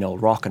Donnelly, Noel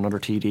Rock and other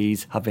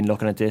TDs have been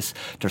looking at this.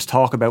 There's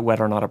talk about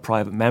whether or not a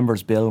private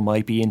member's bill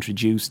might be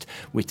introduced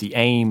with the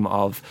aim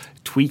of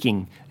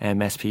tweaking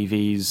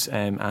SPVs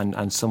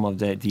and some of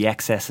the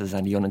excesses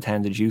and the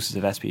unintended uses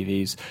of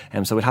SPVs.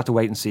 So we'll have to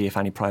wait and see if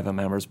any private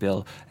member's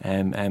bill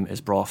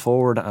is brought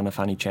forward and if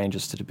any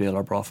changes to the bill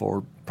are brought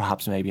forward,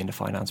 perhaps maybe in the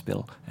finance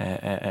bill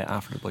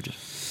after the budget.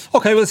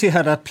 Okay, we'll see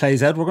how that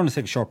plays out. We're going to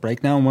take a short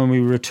break now, and when we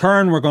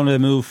return, we're going to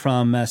move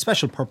from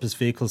special purpose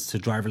vehicles to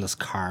driverless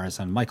cars,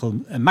 and Michael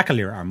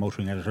McAleer, our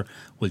motoring editor,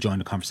 will join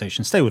the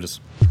conversation. Stay with us.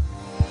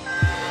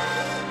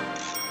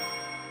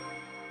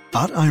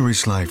 At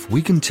Irish Life,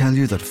 we can tell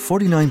you that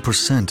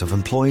 49% of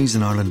employees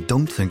in Ireland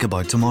don't think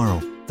about tomorrow.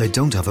 They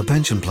don't have a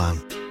pension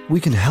plan. We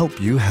can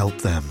help you help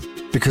them.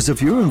 Because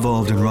if you're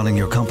involved in running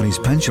your company's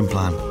pension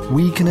plan,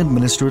 we can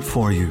administer it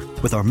for you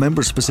with our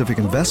member-specific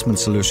investment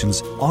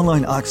solutions,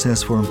 online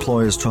access for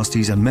employers,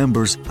 trustees and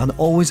members, and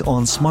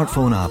always-on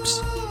smartphone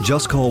apps.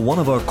 Just call one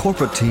of our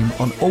corporate team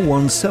on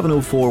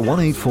 01704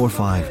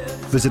 1845.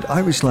 Visit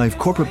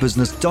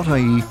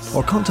irishlifecorporatebusiness.ie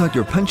or contact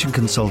your pension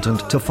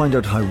consultant to find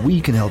out how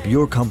we can help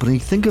your company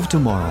think of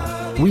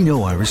tomorrow. We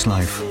know Irish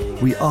Life.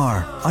 We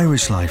are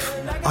Irish Life.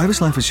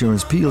 Irish Life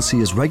Assurance plc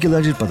is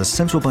regulated by the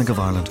Central Bank of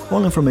Ireland.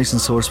 All information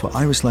sourced for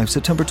Irish Life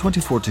September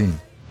 2014.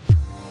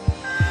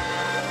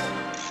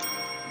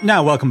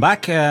 Now, welcome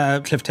back.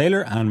 Cliff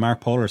Taylor and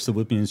Mark Paul are still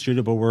with me in the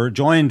studio, but we're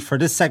joined for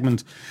this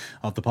segment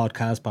of the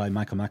podcast by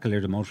Michael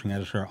McAleer, the motoring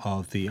editor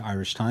of the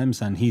Irish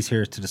Times, and he's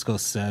here to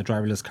discuss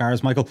driverless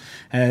cars. Michael,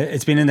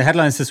 it's been in the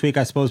headlines this week,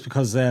 I suppose,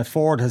 because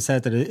Ford has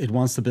said that it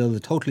wants to build a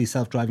totally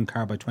self-driving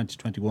car by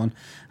 2021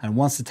 and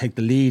wants to take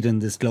the lead in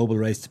this global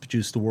race to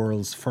produce the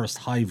world's first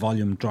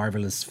high-volume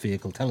driverless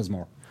vehicle. Tell us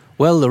more.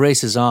 Well, the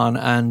race is on,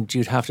 and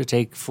you'd have to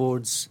take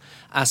Ford's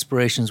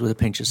aspirations with a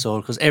pinch of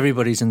salt because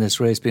everybody's in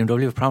this race.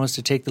 BMW have promised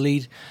to take the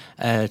lead.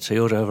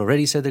 Toyota have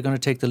already said they're going to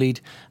take the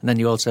lead. And then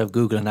you also have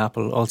Google and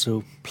Apple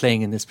also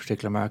playing in this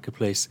particular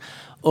marketplace.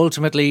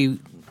 Ultimately,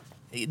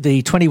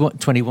 the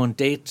 2021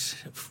 date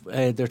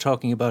they're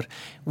talking about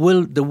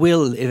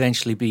will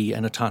eventually be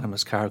an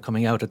autonomous car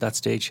coming out at that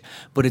stage,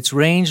 but its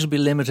range will be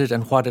limited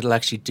and what it'll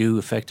actually do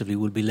effectively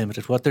will be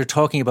limited. What they're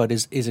talking about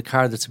is a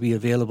car that's to be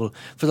available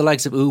for the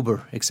likes of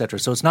Uber, etc.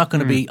 So it's not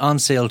going to be on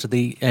sale to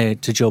the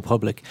to Joe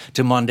Public,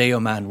 to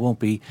Mondeo Man. Won't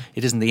be.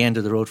 It isn't the end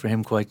of the road for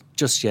him quite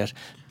just yet.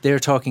 They're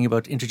talking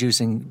about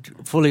introducing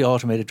fully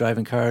automated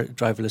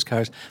driverless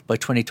cars by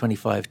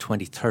 2025,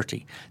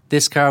 2030.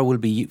 This car will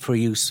be for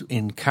use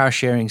in car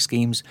sharing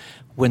schemes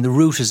when the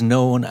route is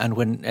known and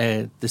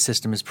when the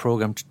system is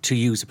programmed to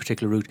use a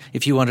particular route.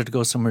 If you wanted to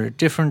go somewhere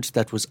different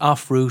that was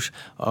off route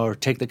or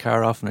take the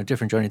car off on a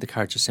different journey, the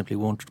car just simply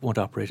won't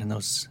operate in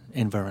those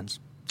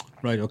environs.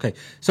 Right, okay.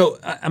 So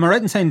am I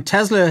right in saying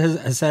Tesla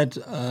has said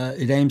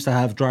it aims to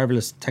have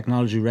driverless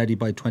technology ready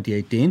by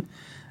 2018?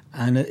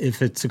 And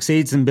if it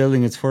succeeds in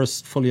building its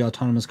first fully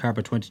autonomous car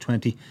by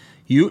 2020,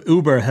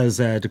 Uber has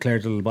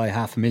declared it'll buy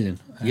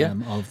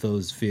 500,000 of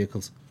those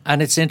vehicles.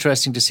 And it's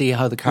interesting to see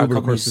how the car Uber,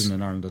 companies... of course, isn't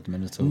in Ireland at the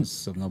minute, so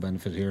it's of no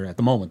benefit here at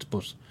the moment.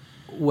 But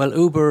well,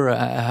 Uber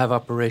have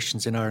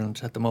operations in Ireland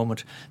at the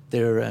moment.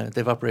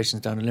 They've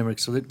operations down in Limerick,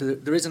 so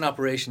there is an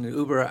operation.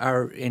 Uber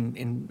are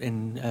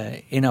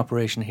in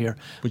operation here.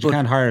 But you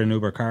can't hire an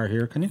Uber car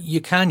here, can you?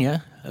 You can, yeah.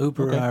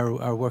 Uber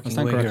are working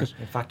away here.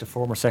 In fact, the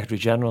former Secretary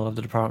General of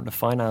the Department of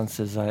Finance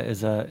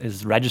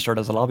is registered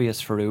as a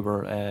lobbyist for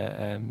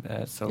Uber.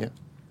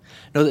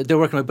 No, they're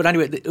working on it. But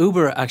anyway, the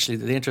Uber, actually,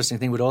 the interesting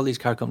thing with all these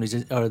car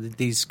companies, or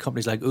these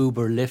companies like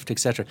Uber, Lyft,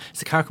 etc., is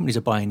the car companies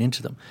are buying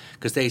into them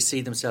because they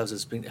see themselves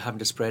as having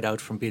to spread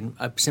out from being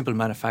a simple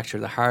manufacturer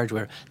of the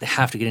hardware. They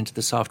have to get into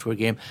the software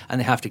game, and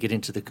they have to get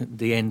into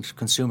the end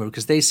consumer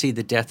because they see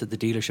the death of the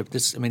dealership.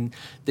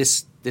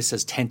 This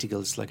has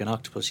tentacles like an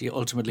octopus.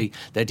 Ultimately,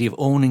 the idea of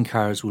owning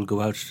cars will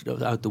go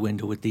out the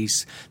window with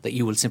these, that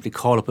you will simply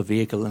call up a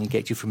vehicle and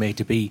get you from A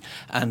to B,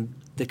 and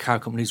the car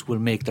companies will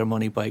make their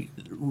money by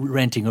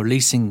renting or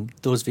leasing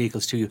those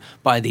vehicles to you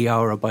by the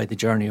hour or by the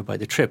journey or by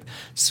the trip.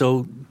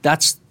 So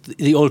that's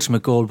the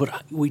ultimate goal,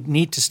 but we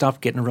need to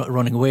stop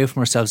running away from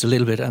ourselves a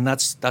little bit, and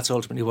that's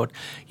ultimately what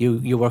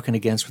you're working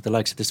against with the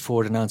likes of this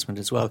Ford announcement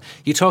as well.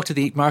 You talk to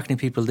the marketing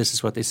people, this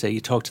is what they say.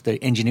 You talk to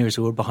the engineers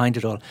who are behind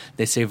it all,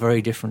 they say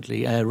very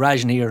differently.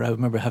 Raj Nair, I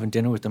remember having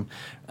dinner with him,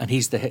 and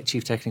he's the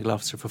chief technical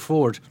officer for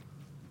Ford,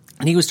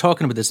 and he was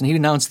talking about this, and he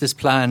announced this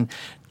plan,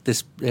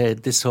 this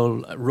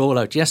whole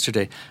rollout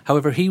yesterday.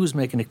 However, he was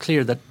making it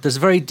clear that there's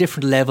very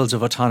different levels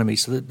of autonomy.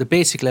 So the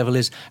basic level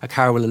is a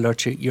car will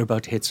alert you you're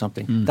about to hit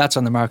something. That's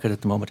on the market at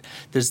the moment.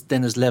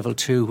 There's level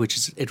 2, which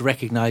is it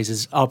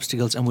recognises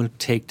obstacles and will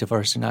take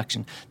diversion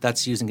action.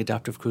 That's using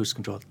adaptive cruise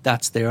control.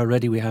 That's there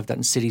already. We have that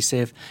in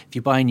CitySafe. If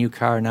you buy a new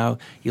car now,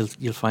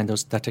 you'll find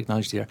that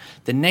technology there.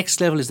 The next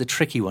level is the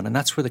tricky one, and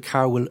that's where the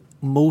car will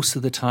most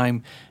of the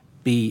time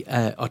be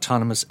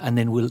autonomous, and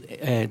then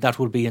that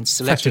will be in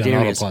selected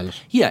areas.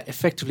 Autopilot. Yeah,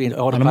 effectively in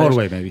autopilot. On a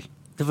motorway, maybe.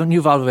 The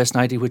new Volvo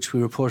S90, which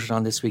we reported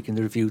on this week in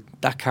the review,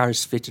 that car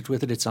is fitted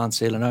with it. It's on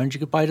sale in Ireland. You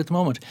could buy it at the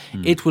moment.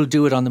 It will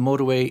do it on the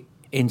motorway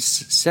in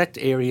set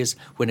areas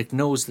when it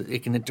knows that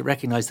it can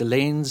recognise the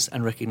lanes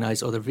and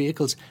recognise other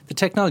vehicles. The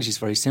technology is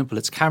very simple.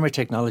 It's camera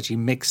technology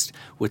mixed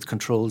with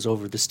controls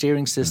over the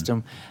steering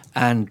system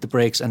and the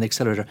brakes and the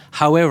accelerator.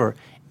 However,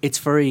 it's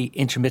very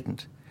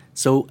intermittent.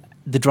 So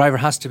the driver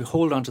has to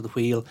hold onto the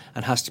wheel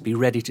and has to be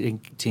ready to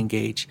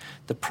engage.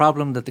 The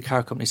problem that the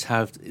car companies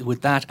have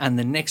with that, and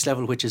the next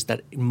level, which is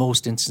that in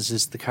most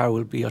instances the car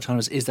will be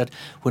autonomous, is that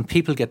when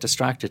people get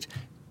distracted,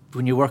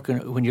 when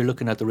you're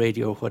looking at the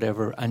radio or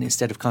whatever, and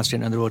instead of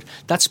concentrating on the road,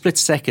 that split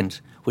second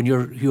when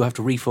you have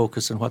to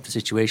refocus on what the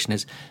situation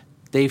is,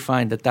 they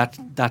find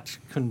that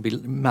can be a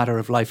matter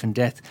of life and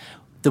death.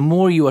 The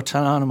more you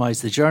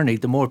autonomize the journey,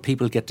 the more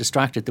people get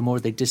distracted, the more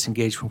they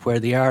disengage from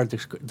where they are,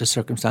 the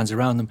circumstance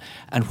around them,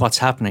 and what's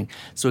happening.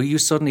 So you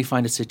suddenly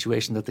find a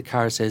situation that the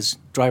car says,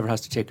 driver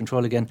has to take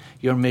control again.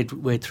 You're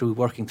midway through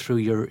working through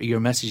your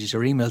messages,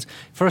 your emails.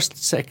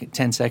 First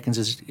 10 seconds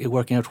is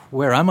working out,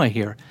 where am I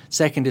here?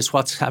 Second is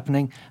what's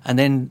happening. And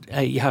then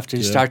you have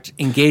to start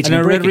engaging.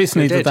 And I read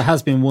recently that there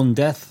has been one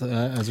death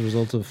as a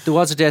result of... There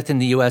was a death in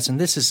the US, and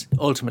this is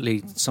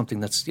ultimately something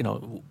that's,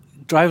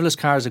 driverless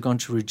cars are going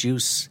to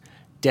reduce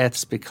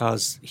deaths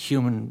because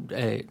human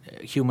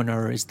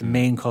error is the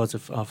main cause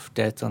of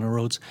death on the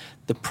roads.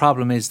 The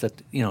problem is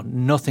that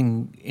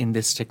nothing in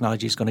this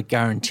technology is going to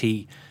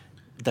guarantee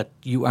that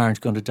you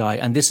aren't going to die.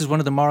 And this is one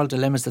of the moral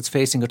dilemmas that's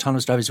facing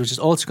autonomous drivers, which is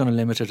also going to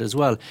limit it as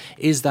well,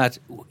 is that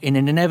in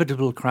an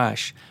inevitable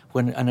crash,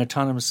 when an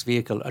autonomous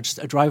vehicle or just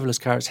a driverless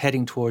car is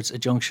heading towards a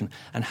junction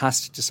and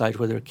has to decide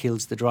whether it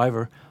kills the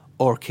driver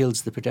or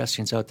kills the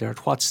pedestrians out there,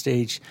 at what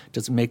stage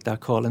does it make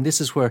that call? And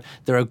this is where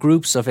there are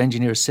groups of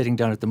engineers sitting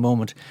down at the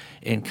moment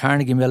in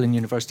Carnegie Mellon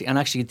University, and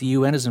actually the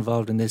UN is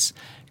involved in this,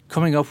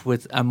 coming up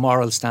with a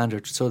moral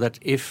standard so that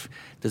if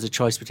there's a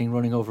choice between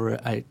running over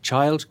a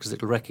child, because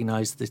it'll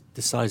recognise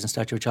the size and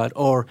stature of a child,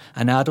 or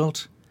an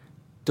adult,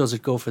 does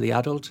it go for the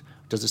adult?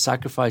 Does it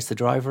sacrifice the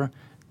driver?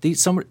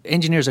 Some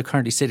engineers are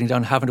currently sitting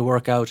down having to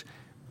work out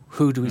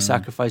who do we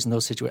sacrifice in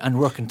those situations and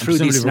working through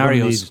these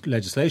scenarios. Need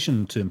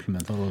legislation to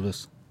implement all of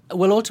this.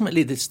 Well,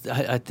 ultimately,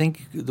 I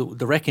think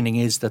the reckoning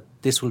is that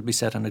this will be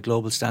set on a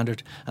global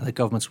standard, and that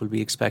governments will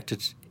be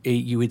expected,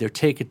 you either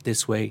take it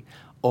this way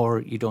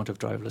or you don't have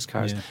driverless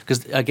cars.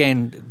 Because,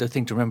 again, the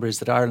thing to remember is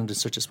that Ireland is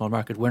such a small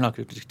market, we're not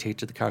going to dictate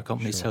to the car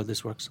companies how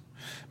this works.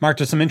 Mark,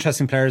 there's some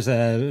interesting players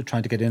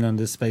trying to get in on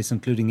this space,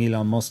 including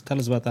Elon Musk. Tell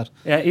us about that.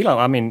 Yeah, Elon,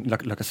 I mean,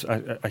 look,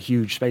 a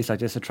huge space like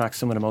this attracts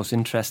some of the most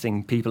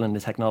interesting people in the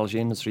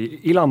technology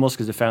industry. Elon Musk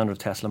is the founder of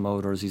Tesla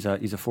Motors. He's a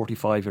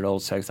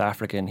 45-year-old South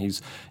African.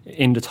 He's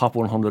in the top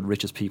 100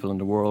 richest people in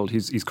the world.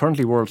 He's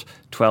currently worth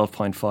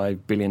 $12.5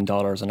 billion,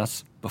 and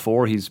that's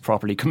before he's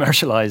properly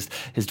commercialised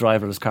his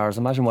driverless cars.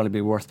 Imagine what it'd be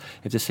worth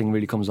if this thing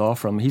really comes off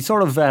from him. He's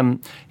sort of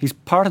he's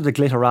part of the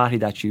glitterati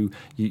that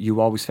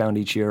you always found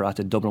each year at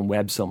the Dublin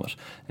Web Summit.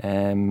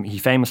 He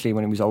famously,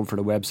 when he was over for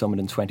the Web Summit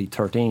in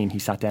 2013, he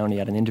sat down and he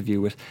had an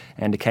interview with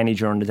Enda Kenny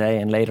during the day,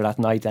 and later that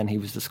night then he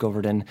was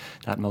discovered in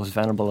that most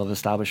venerable of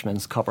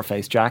establishments,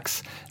 Copperface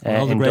Jack's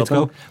in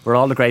Dublin, where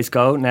all the greats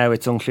go. Now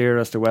it's unclear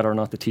as to whether or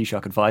not the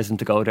Taoiseach advised him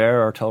to go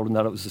there or told him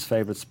that it was his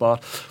favourite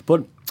spot.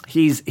 But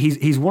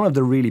he's one of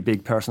the really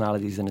big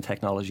personalities in the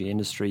technology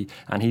industry,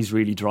 and he's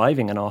really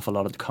driving an awful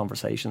lot of the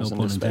conversations in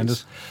this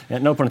space.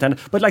 No pun intended.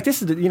 But like,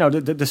 this is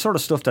the sort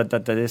of stuff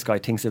that this guy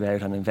thinks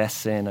about and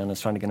invests in and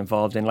is trying to get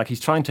involved in. Like,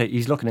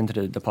 he's looking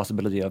into the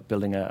possibility of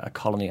building a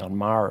colony on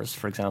Mars,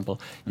 for example.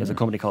 He has a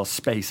company called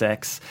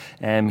SpaceX.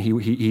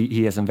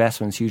 He has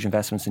huge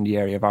investments in the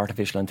area of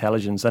artificial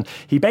intelligence, and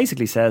he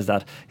basically says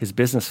that his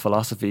business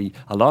philosophy,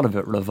 a lot of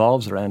it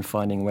revolves around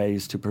finding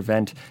ways to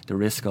prevent the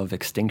risk of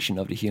extinction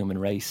of the human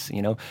race.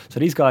 So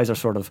these guys are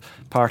sort of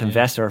part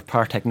investor,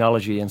 part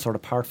technology, and sort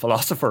of part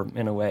philosopher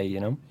in a way.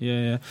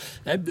 Yeah.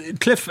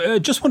 Cliff,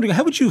 just wondering,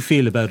 how would you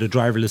feel about a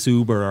driverless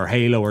Uber or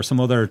Halo or some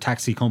other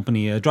taxi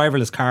company, a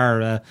driverless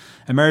car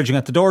emerging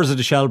at the doors of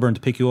the Shelbourne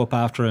to pick you up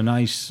after a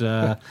night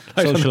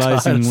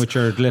socialising with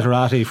your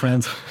glitterati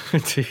friends?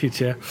 Indeed,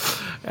 yeah.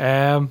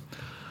 I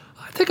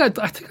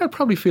think I'd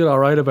probably feel all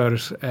right about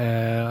it.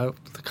 The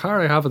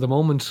car I have at the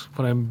moment,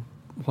 when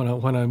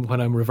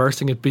I'm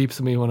reversing, it beeps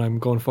at me. When I'm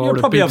going forward,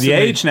 you're probably of the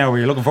age now where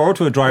you're looking forward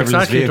to a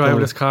driverless vehicle.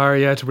 Driverless car,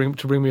 yeah, to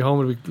bring me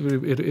home.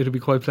 It'll be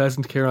quite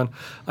pleasant, Kieran.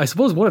 I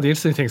suppose one of the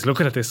interesting things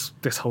looking at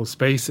this whole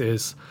space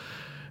is,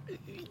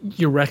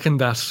 you reckon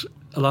that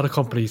a lot of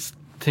companies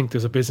think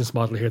there's a business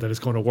model here that is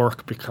going to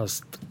work,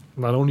 because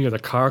not only are the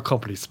car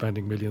companies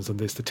spending millions on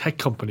this, the tech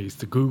companies,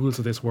 the Googles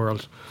of this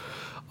world,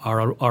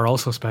 are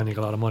also spending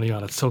a lot of money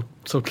on it. So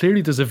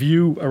clearly there's a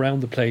view around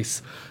the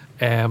place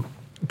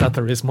that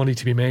there is money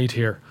to be made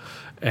here.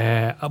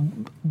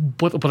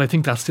 But I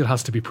think that still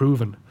has to be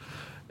proven.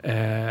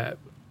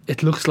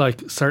 It looks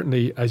like,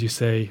 certainly, as you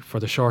say, for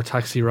the short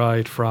taxi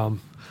ride from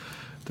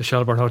the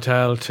Shelbourne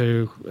Hotel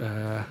to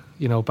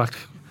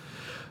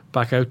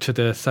back out to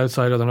the south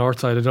side or the north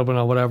side of Dublin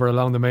or whatever,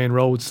 along the main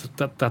roads,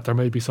 that there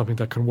may be something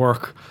that can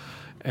work.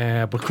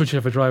 But could you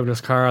have a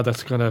driverless car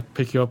that's going to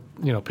pick you up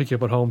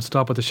at home,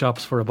 stop at the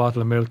shops for a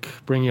bottle of milk,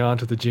 bring you on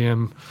to the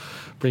gym,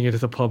 bring you to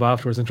the pub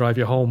afterwards and drive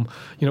you home?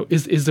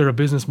 Is there a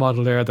business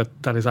model there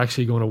that is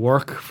actually going to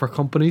work for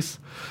companies?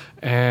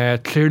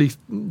 Clearly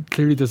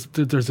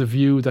there's a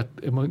view that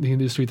among the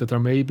industry that there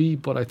may be,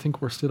 but I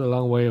think we're still a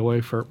long way away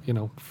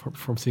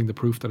from seeing the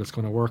proof that it's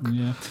going to work.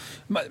 Yeah,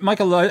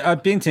 Michael,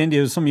 I've been to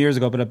India some years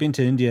ago, but I've been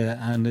to India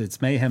and it's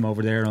mayhem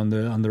over there on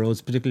the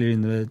roads, particularly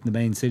in the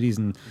main cities,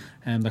 and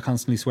they're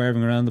constantly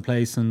swerving around the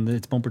place, and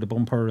it's bumper to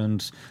bumper,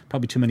 and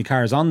probably too many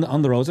cars on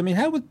the roads. I mean,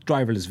 how would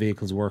driverless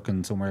vehicles work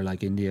in somewhere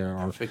like India?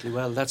 Perfectly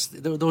well.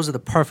 Those are the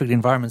perfect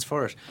environments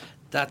for it.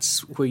 That's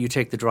where you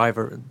take the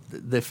driver.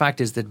 The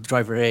fact is that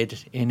driver ed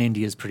in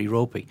India is pretty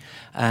ropey,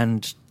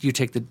 and you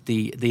take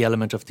the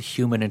element of the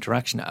human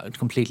interaction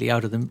completely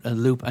out of the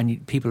loop,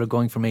 and people are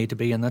going from A to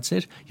B, and that's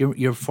it.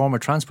 Your form of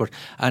transport.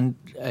 And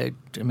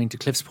to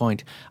Cliff's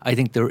point, I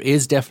think there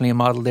is definitely a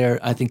model there.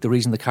 I think the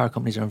reason the car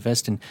companies are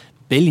investing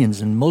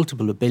billions and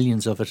multiple of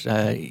billions of it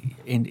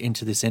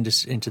into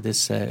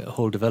this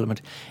whole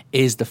development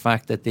is the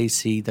fact that they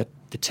see that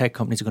the tech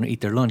companies are going to eat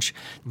their lunch.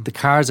 The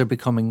cars are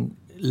becoming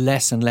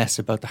less and less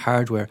about the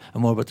hardware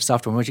and more about the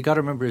software. And what you got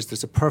to remember is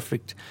there's a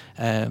perfect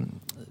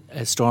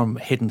storm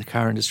hitting the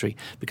car industry,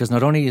 because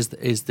not only is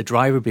the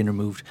driver being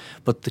removed,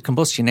 but the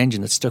combustion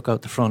engine that's stuck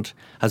out the front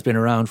has been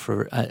around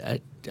for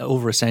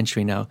over a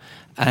century now,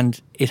 and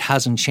it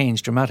hasn't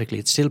changed dramatically.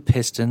 It's still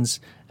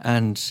pistons,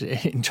 and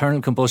internal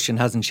combustion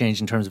hasn't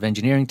changed in terms of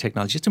engineering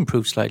technology. It's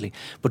improved slightly,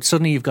 but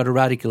suddenly you've got a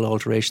radical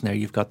alteration there.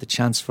 You've got the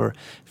chance for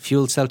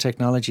fuel cell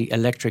technology,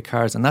 electric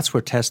cars, and that's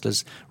where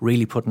Tesla's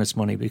really putting its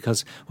money,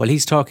 because while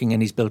he's talking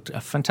and he's built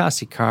a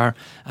fantastic car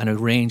and a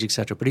range,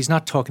 etc., but he's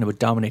not talking about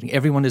dominating.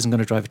 Everyone isn't going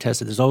to drive a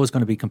Tesla. There's always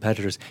going to be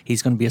competitors.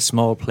 He's going to be a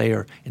small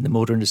player in the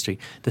motor industry.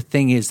 The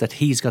thing is that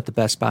he's got the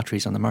best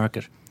batteries on the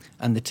market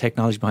and the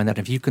technology behind that.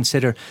 If you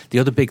consider the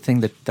other big thing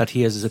that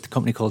he has is at the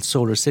company called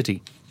Solar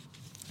City,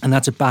 and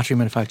that's a battery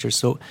manufacturer.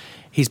 So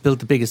he's built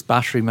the biggest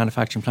battery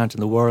manufacturing plant in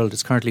the world.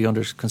 It's currently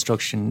under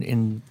construction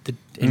in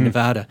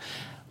Nevada.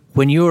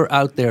 When you're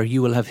out there,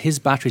 you will have his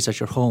batteries at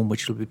your home,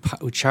 which will be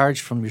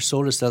charged from your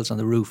solar cells on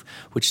the roof,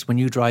 which when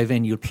you drive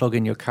in, you'll plug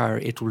in your car,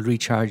 it will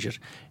recharge it.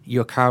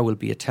 Your car will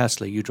be a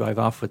Tesla. You drive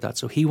off with that.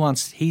 So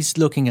he's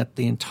looking at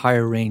the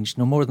entire range,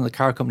 no more than the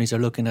car companies are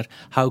looking at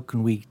how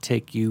can we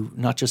take you,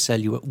 not just sell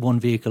you one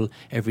vehicle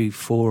every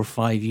 4 or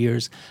 5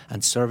 years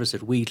and service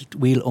it.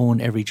 We'll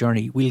own every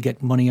journey. We'll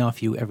get money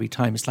off you every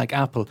time. It's like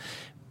Apple.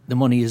 The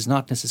money is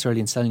not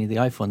necessarily in selling you the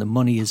iPhone. The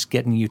money is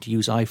getting you to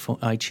use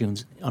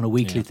iTunes on a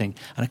weekly thing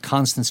and a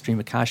constant stream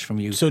of cash from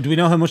you. So do we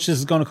know how much this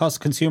is going to cost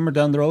the consumer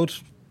down the road,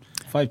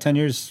 5-10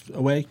 years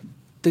away?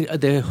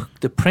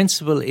 The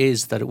principle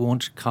is that it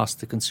won't cost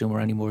the consumer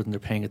any more than they're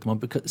paying at the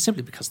moment,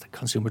 simply because the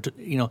consumer,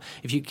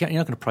 if you're not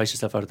going to price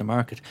yourself out of the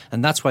market,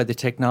 and that's why the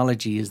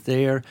technology is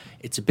there.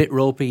 It's a bit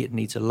ropey. It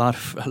needs a lot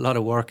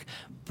of work,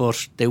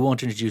 but they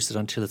won't introduce it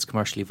until it's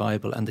commercially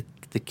viable. And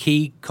the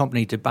key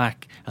company to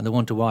back and the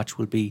one to watch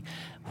will be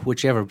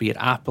whichever, be it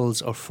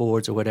Apple's or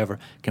Ford's or whatever,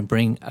 can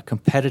bring a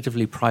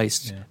competitively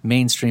priced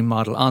mainstream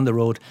model on the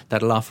road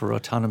that'll offer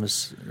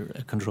autonomous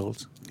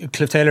controls.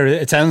 Cliff Taylor,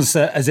 it sounds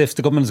as if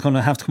the government is going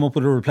to have to come up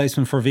with a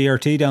replacement for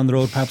VRT down the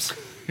road, perhaps.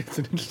 It's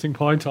an interesting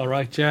point, all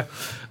right, yeah.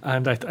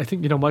 And I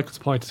think, Michael's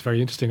point is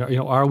very interesting.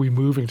 Are we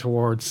moving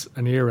towards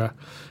an era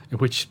in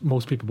which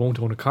most people won't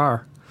own a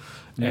car?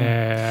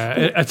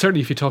 And certainly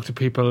if you talk to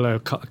people, a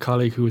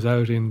colleague who was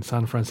out in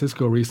San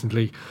Francisco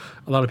recently,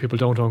 a lot of people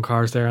don't own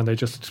cars there, and they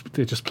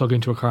just plug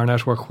into a car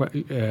network,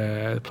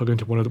 plug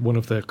into one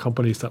of the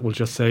companies that will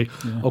just say,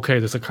 okay,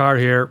 there's a car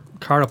here,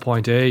 car at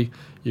point A,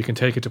 you can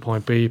take it to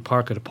point B,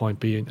 park it at point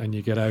B, and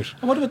you get out.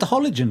 And what about the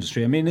haulage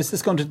industry? I mean, is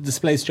this going to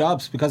displace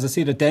jobs? Because I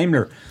see that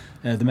Daimler,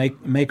 the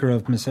maker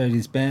of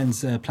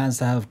Mercedes-Benz, plans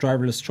to have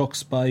driverless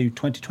trucks by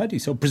 2020.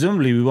 So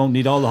presumably we won't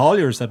need all the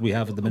hauliers that we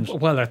have at the minute.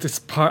 Well, at this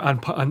part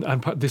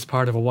and this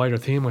part of a wider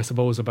theme, I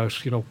suppose, about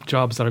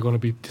jobs that are going to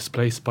be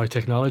displaced by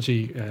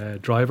technology,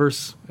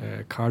 drivers,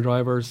 car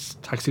drivers,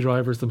 taxi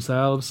drivers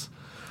themselves,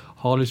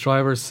 haulage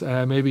drivers,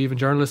 maybe even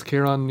journalists,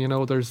 Kieran.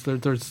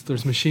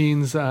 There's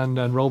machines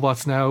and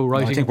robots now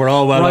writing. I think we're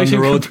all well on the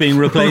road to being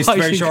replaced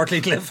very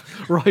shortly,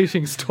 Cliff.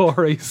 Writing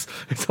stories.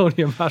 It's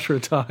only a matter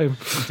of time.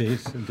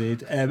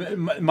 Indeed.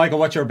 Michael,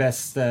 what's your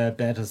best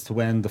bet as to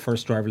when the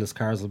first driverless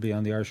cars will be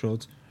on the Irish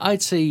roads?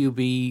 I'd say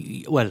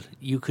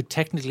you could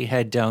technically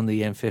head down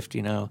the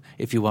M50 now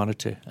if you wanted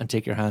to and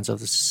take your hands off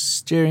the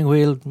steering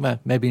wheel,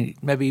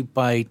 maybe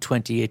by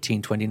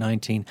 2018,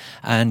 2019,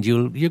 and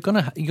you're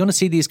gonna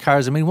see these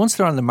cars. I mean, once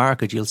they're on the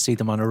market, you'll see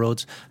them on the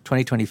roads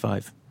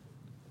 2025.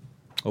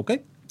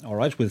 Okay. All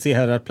right, we'll see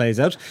how that plays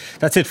out.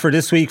 That's it for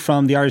this week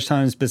from the Irish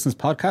Times Business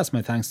Podcast.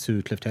 My thanks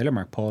to Cliff Taylor,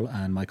 Mark Paul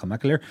and Michael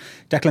McAleer.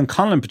 Declan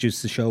Conlon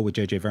produced the show with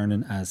JJ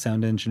Vernon as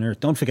sound engineer.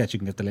 Don't forget you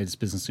can get the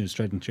latest business news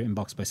straight into your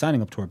inbox by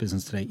signing up to our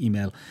Business Today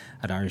email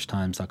at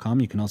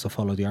irishtimes.com. You can also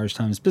follow the Irish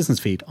Times business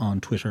feed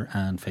on Twitter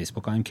and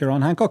Facebook. I'm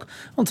Kieran Hancock.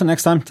 Until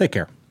next time, take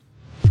care.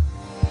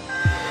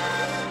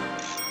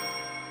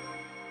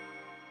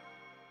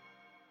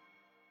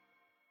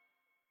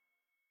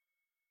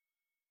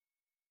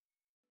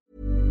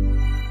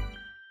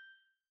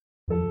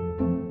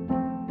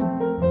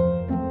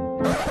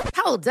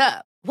 Hold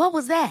up. What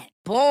was that?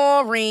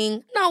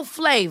 Boring. No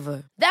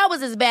flavor. That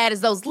was as bad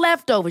as those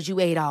leftovers you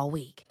ate all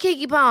week.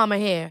 Keke Palmer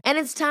here. And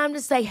it's time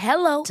to say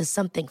hello to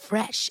something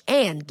fresh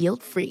and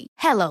guilt-free.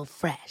 Hello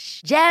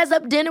Fresh. Jazz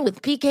up dinner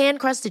with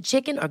pecan-crusted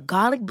chicken or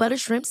garlic butter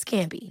shrimp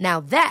scampi.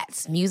 Now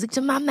that's music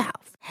to my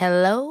mouth.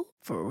 Hello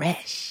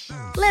Fresh.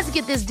 Let's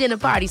get this dinner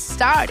party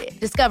started.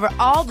 Discover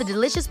all the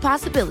delicious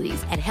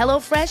possibilities at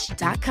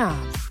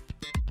HelloFresh.com.